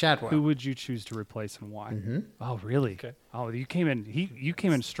career. Shadwell. Who would you choose to replace and why? Mm-hmm. Oh, really? Okay. Oh, you came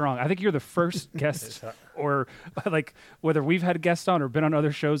in strong. I think you're the first guest, or like whether we've had a guest on or been on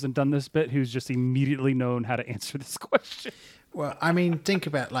other shows and done this bit, who's just immediately known how to answer this question. Well, I mean, think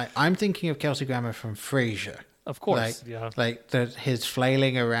about I'm thinking of Kelsey Grammer from Frasier. Of course, Like his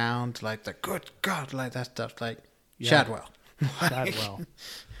flailing around, like the good God, like that stuff, like Shadwell. Shadwell.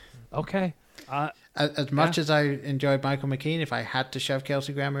 Okay. As much as I enjoyed Michael McKean, if I had to shove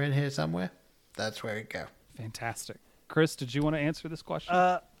Kelsey Grammer in here somewhere, that's where it'd go. Fantastic. Chris, did you want to answer this question?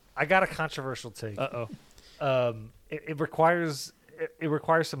 I got a controversial take. It requires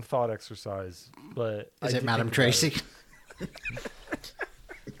some thought exercise, but is it Madam Tracy?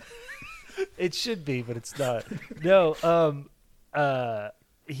 It should be, but it's not. No,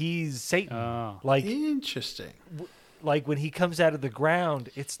 he's Satan. Like interesting. Like when he comes out of the ground,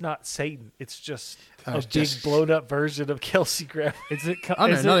 it's not Satan. It's just a big blown up version of Kelsey Grammer.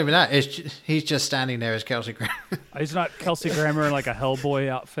 Not even that. He's just standing there as Kelsey Grammer. He's not Kelsey Grammer in like a Hellboy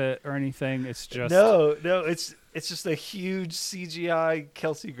outfit or anything. It's just no. It's just a huge CGI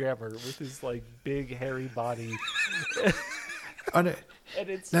Kelsey Grammer with his like big hairy body. Oh no.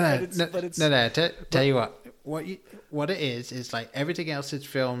 Tell you what it is like everything else is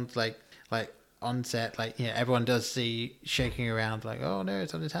filmed like on set, everyone does see shaking around like, oh no,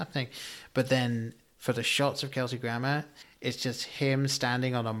 something's happening. But then for the shots of Kelsey Grammer, it's just him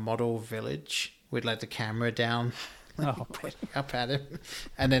standing on a model village with like the camera down, pointing up at him,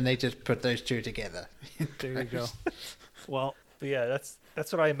 and then they just put those two together. There you go. Well, yeah,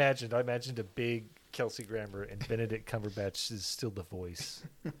 that's what I imagined. I imagined a big Kelsey Grammer, and Benedict Cumberbatch is still the voice.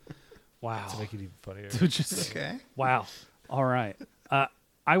 Wow. To make it even funnier. Okay. Wow. All right.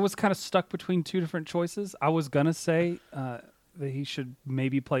 I was kind of stuck between two different choices. I was going to say that he should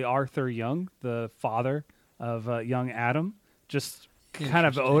maybe play Arthur Young, the father of young Adam, just kind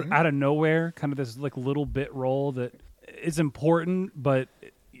of out of nowhere, kind of this like little bit role that is important, but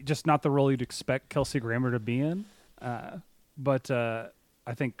just not the role you'd expect Kelsey Grammer to be in. But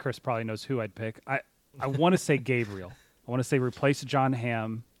I think Chris probably knows who I'd pick. I want to say Gabriel. I want to say replace John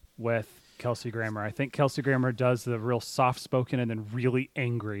Hamm with Kelsey Grammer. I think Kelsey Grammer does the real soft-spoken and then really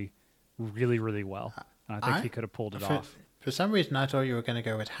angry really, really well. And I think he could have pulled it off. For some reason, I thought you were going to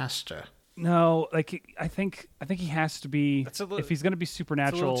go with Haster. No, like I think he has to be. If he's going to be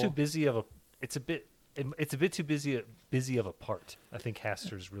supernatural, it's a little too busy of a. It's a bit too busy of a part. I think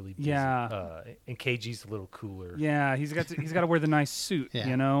Haster's really busy. Yeah. And KG's a little cooler. Yeah, he's got to wear the nice suit. Yeah.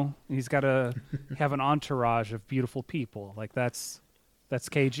 You know, he's got to have an entourage of beautiful people. Like that's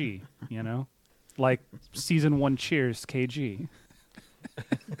KG. You know, like season 1 Cheers, KG.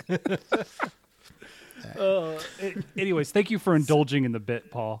 Anyways, thank you for indulging in the bit,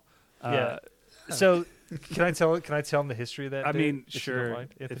 Paul. Yeah. So can I tell him the history of that? I bit, mean, if sure. you don't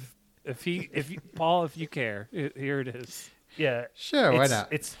mind? If you, Paul, if you care, here it is. Yeah. Sure, why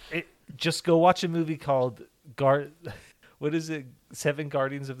not? Just go watch a movie called what is it? 7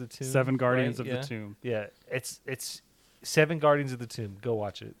 Guardians of the Tomb. 7 Guardians right? of the Tomb. Yeah. It's 7 Guardians of the Tomb. Go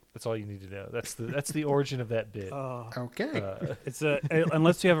watch it. That's all you need to know. That's the origin of that bit. Okay. It's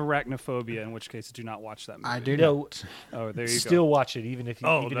unless you have arachnophobia, in which case do not watch that movie. I do not. Oh, there you Still go. watch it, even if you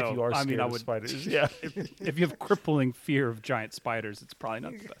if you are scared of spiders. Yeah. If you have crippling fear of giant spiders, it's probably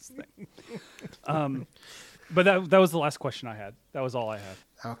not the best thing. But that was the last question I had. That was all I had.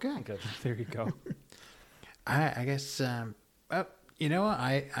 Okay. There you go. I guess. Well, you know what?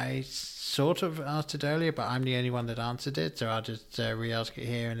 I sort of asked it earlier, but I'm the only one that answered it, so I'll just re-ask it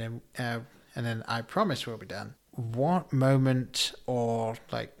here, and then I promise we'll be done. What moment or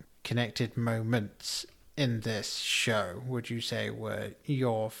like connected moments in this show would you say were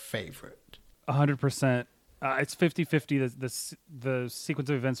your favorite? 100%. It's 50-50. The sequence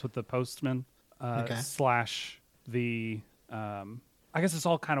of events with the postman slash the I guess it's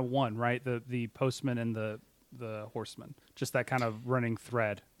all kind of one, right? The postman and the horseman, just that kind of running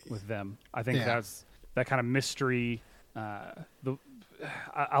thread with them. I think that's that kind of mystery. I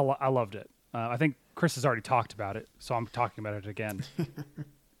loved it. I think Chris has already talked about it, so I'm talking about it again.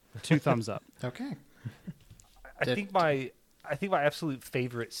 2 thumbs up. Okay. I think my absolute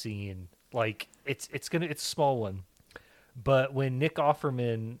favorite scene, like it's a small one, but when Nick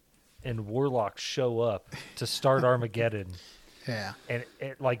Offerman and Warlock show up to start Armageddon. Yeah. And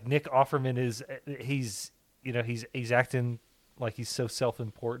like Nick Offerman he's acting like he's so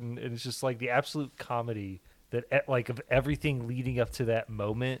self-important, and it's just like the absolute comedy that like of everything leading up to that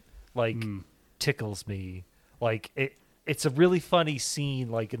moment, like tickles me. Like it's a really funny scene,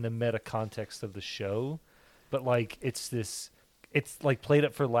 like in the meta context of the show, but like it's like played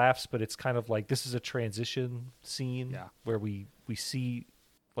up for laughs, but it's kind of like this is a transition scene where we see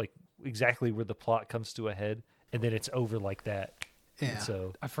like exactly where the plot comes to a head, and then it's over like that. Yeah. And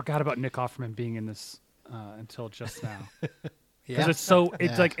so I forgot about Nick Offerman being in this until just now. Because it's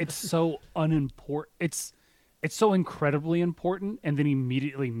so unimportant. It's so incredibly important, and then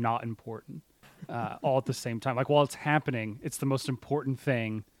immediately not important, all at the same time. Like while it's happening, it's the most important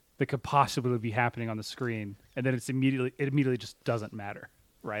thing that could possibly be happening on the screen, and then it immediately just doesn't matter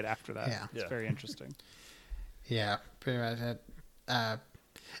right after that. Yeah. It's very interesting. Yeah, pretty much.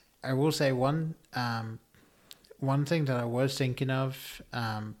 I will say one thing that I was thinking of,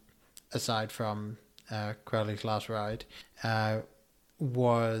 aside from Crowley's last ride,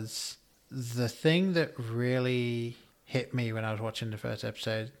 was the thing that really hit me when I was watching the first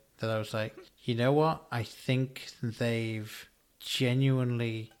episode, that I was like, you know what? I think they've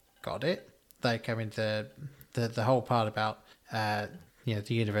genuinely got it. Like, I mean, the whole part about the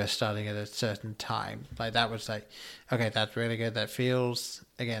universe starting at a certain time, like that was like, okay, that's really good. That feels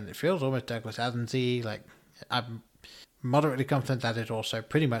almost Douglas Adams-y. Like, I'm moderately confident that it's also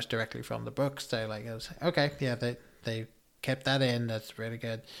pretty much directly from the books. So like, I was like, okay, yeah, they kept that in. That's really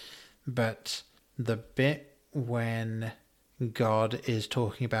good. But the bit when God is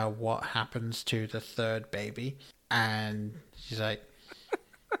talking about what happens to the third baby, and she's like,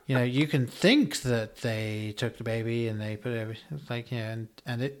 you can think that they took the baby and they put it, like,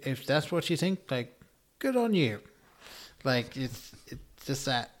 if that's what you think, like, good on you. Like, it's just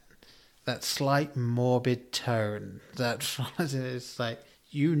that slight morbid tone that follows it. It's like,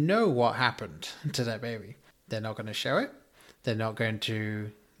 what happened to that baby. They're not going to show it. They're not going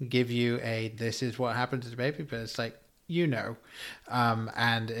to give you this is what happened to the baby, but it's like,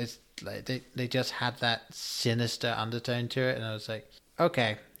 and it's like they just had that sinister undertone to it, and I was like,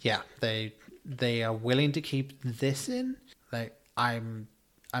 okay, yeah, they are willing to keep this in. Like, I'm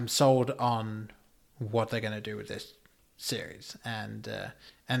sold on what they're going to do with this series, and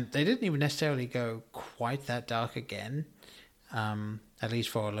they didn't even necessarily go quite that dark again. at least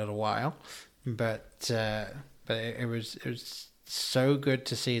for a little while. But it was so good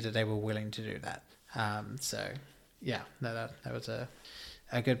to see that they were willing to do that. So yeah, that was a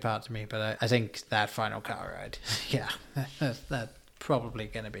good part to me. But I think that final car ride, yeah, that's probably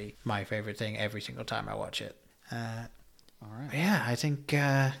going to be my favorite thing every single time I watch it. All right. Yeah, I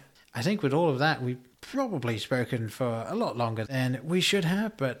think with all of that, we've probably spoken for a lot longer than we should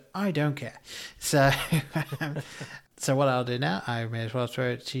have, but I don't care. So, so what I'll do now, I may as well throw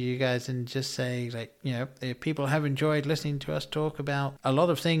it to you guys and just say, like, you know, if people have enjoyed listening to us talk about a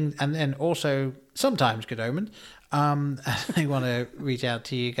lot of things, and then also sometimes Good Omens, they want to reach out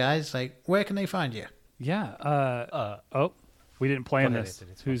to you guys, like, where can they find you? Yeah. We didn't plan this.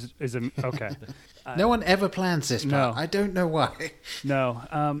 Okay? No one ever plans this part. I don't know why.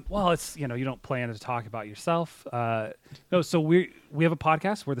 No. Well, it's, you don't plan to talk about yourself. No. So we have a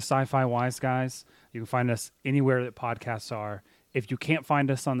podcast. We're the Sci-Fi Wise Guys. You can find us anywhere that podcasts are. If you can't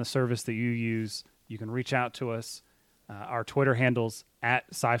find us on the service that you use, you can reach out to us. Our Twitter handles at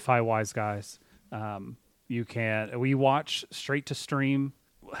Sci-Fi Wise Guys. We watch straight to stream.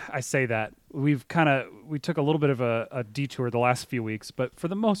 I say that we took a little bit of a detour the last few weeks, but for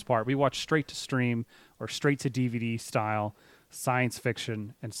the most part, we watch straight to stream or straight to DVD style science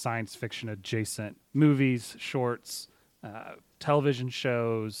fiction and science fiction adjacent movies, shorts, television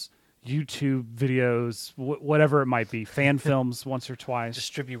shows, YouTube videos, whatever it might be, fan films once or twice.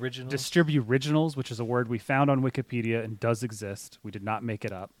 Distribute originals, which is a word we found on Wikipedia and does exist. We did not make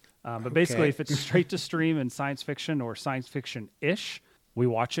it up. But basically, if it's straight to stream and science fiction or science fiction-ish, we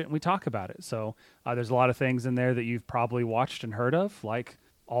watch it and we talk about it. So there's a lot of things in there that you've probably watched and heard of, like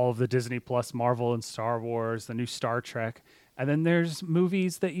all of the Disney Plus Marvel and Star Wars, the new Star Trek. And then there's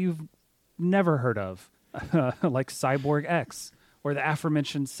movies that you've never heard of, like Cyborg X or the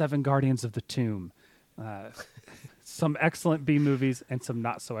aforementioned Seven Guardians of the Tomb. Some excellent B movies and some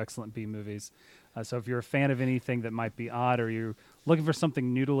not so excellent B movies. So if you're a fan of anything that might be odd or you're looking for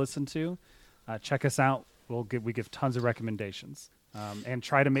something new to listen to, check us out. We give tons of recommendations. And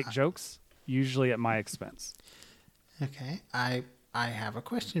try to make jokes, usually at my expense. Okay, I have a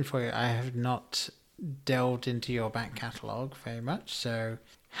question for you. I have not delved into your back catalogue very much, so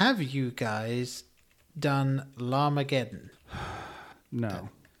have you guys done Llamageddon? No.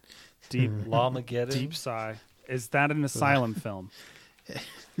 Deep Llamageddon? Deep sigh. Is that an asylum film?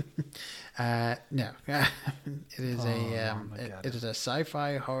 No. It is it is a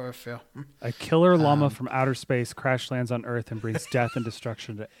sci-fi horror film. A killer llama from outer space crash lands on Earth and brings death and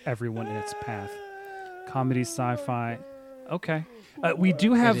destruction to everyone in its path. Comedy, sci-fi. Okay. We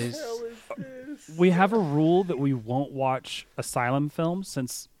do have a rule that we won't watch asylum films,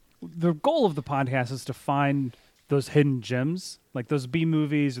 since the goal of the podcast is to find those hidden gems, like those B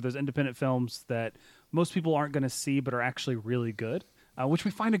movies or those independent films that most people aren't going to see but are actually really good. Which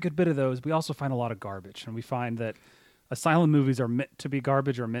we find a good bit of those. We also find a lot of garbage, and we find that asylum movies are meant to be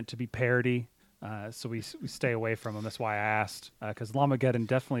garbage or meant to be parody, so we stay away from them. That's why I asked, because Llamageddon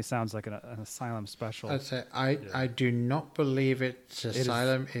definitely sounds like an asylum special. I'd say I do not believe it's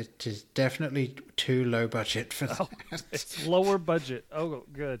asylum. It is definitely too low budget for that. It's lower budget. Oh,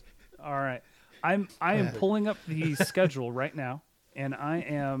 good. All right. I am pulling up the schedule right now, and I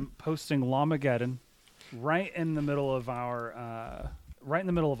am posting Llamageddon right in the middle of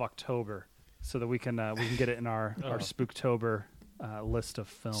October, so that we can get it in our Spooktober list of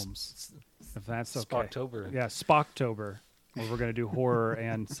films. If that's okay. Spocktober. Yeah, Spocktober, where we're going to do horror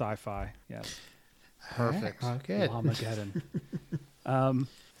and sci-fi. Yes. Perfect. Right, good. Llamageddon.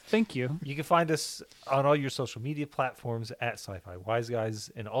 Thank you. You can find us on all your social media platforms at Sci-Fi Wise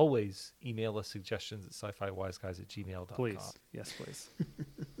Guys, and always email us suggestions at sci-fi-wiseguys@gmail.com. Please. Yes, please.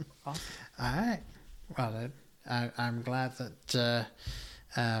 Awesome. All right. Well, I'm glad that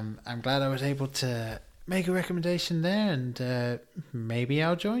I was able to make a recommendation there, and maybe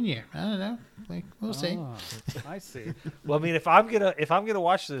I'll join you. I don't know. We'll see. I see. Well, I mean, if I'm gonna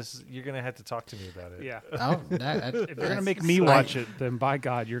watch this, you're gonna have to talk to me about it. Yeah. Oh no! If you're gonna make me watch it, then by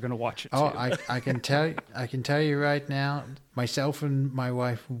God, you're gonna watch it too. Oh, I can tell you right now. Myself and my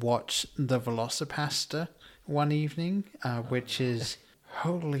wife watched The Velocipaster one evening, which is.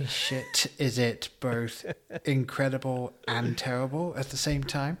 Holy shit, is it both incredible and terrible at the same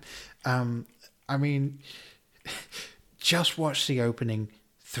time? I mean, just watch the opening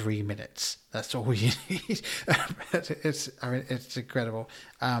 3 minutes. That's all you need. It's incredible.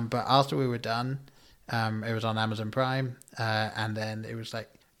 But after we were done, it was on Amazon Prime, and then it was like,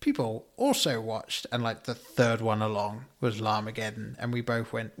 people also watched, and like the third one along was Llamageddon, and we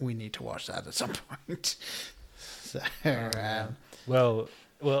both went, we need to watch that at some point. So, Well,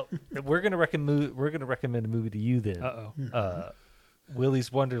 we're gonna recommend a movie to you then.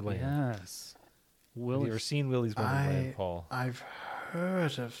 Willy's Wonderland. Yes. Have you ever seen Willy's Wonderland, Paul? I've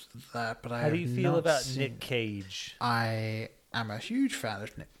heard of that, but How do you feel about Nick Cage? I am a huge fan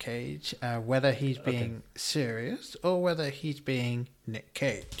of Nick Cage, whether he's being serious or whether he's being Nick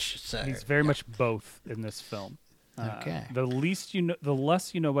Cage. So he's very much both in this film. Okay. The less you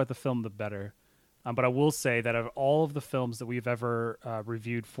know about the film, the better. But I will say that of all of the films that we've ever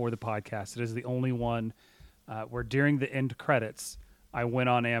reviewed for the podcast, it is the only one where during the end credits, I went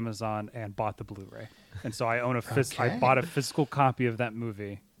on Amazon and bought the Blu-ray, and so I own I bought a physical copy of that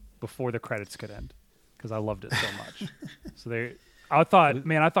movie before the credits could end because I loved it so much. I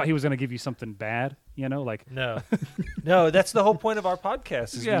thought he was going to give you something bad, like no, that's the whole point of our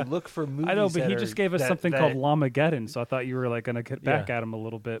podcast is we look for movies. I know, but he just gave us something called Lamageddon, so I thought you were like going to get back at him a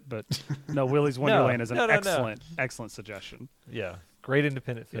little bit, but no, Willy's Wonderland is an excellent suggestion. Yeah, great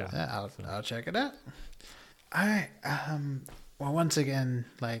independent film. Yeah, I'll check it out. All right. Well, once again,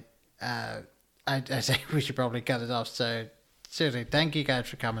 I think we should probably cut it off. So, seriously, thank you guys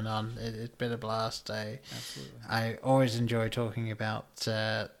for coming on. It's been a blast. I always enjoy talking about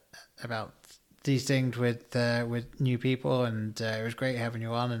these things with new people, and it was great having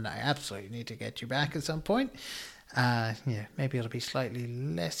you on. And I absolutely need to get you back at some point. Maybe it'll be slightly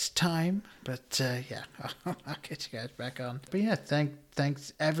less time, but I'll get you guys back on. But yeah,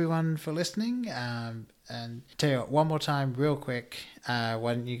 thanks everyone for listening. And tell you what, one more time, real quick, why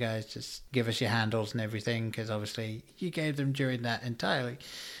don't you guys just give us your handles and everything, because obviously you gave them during that entirely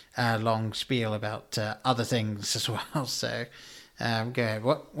long spiel about other things as well. So go ahead.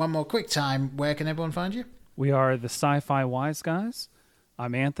 One more quick time, where can everyone find you? We are the Sci-Fi Wise Guys.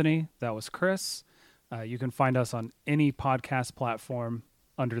 I'm Anthony. That was Chris. You can find us on any podcast platform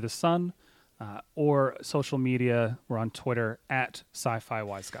under the sun or social media. We're on Twitter at Sci-Fi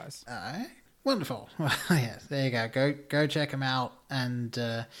Wise Guys. All right. Wonderful. Well, yes, there you go. Go check them out and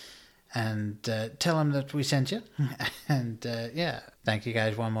tell them that we sent you. And thank you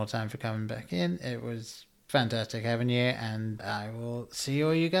guys one more time for coming back in. It was fantastic having you, and I will see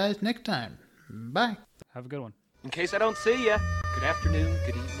all you guys next time. Bye. Have a good one. In case I don't see you, good afternoon,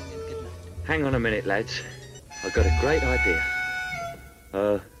 good evening, and good night. Hang on a minute, lads. I've got a great idea.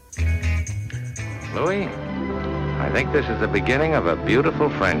 Louis, I think this is the beginning of a beautiful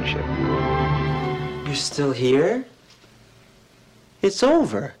friendship. You're still here? It's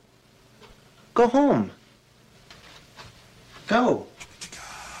over. Go home. Go.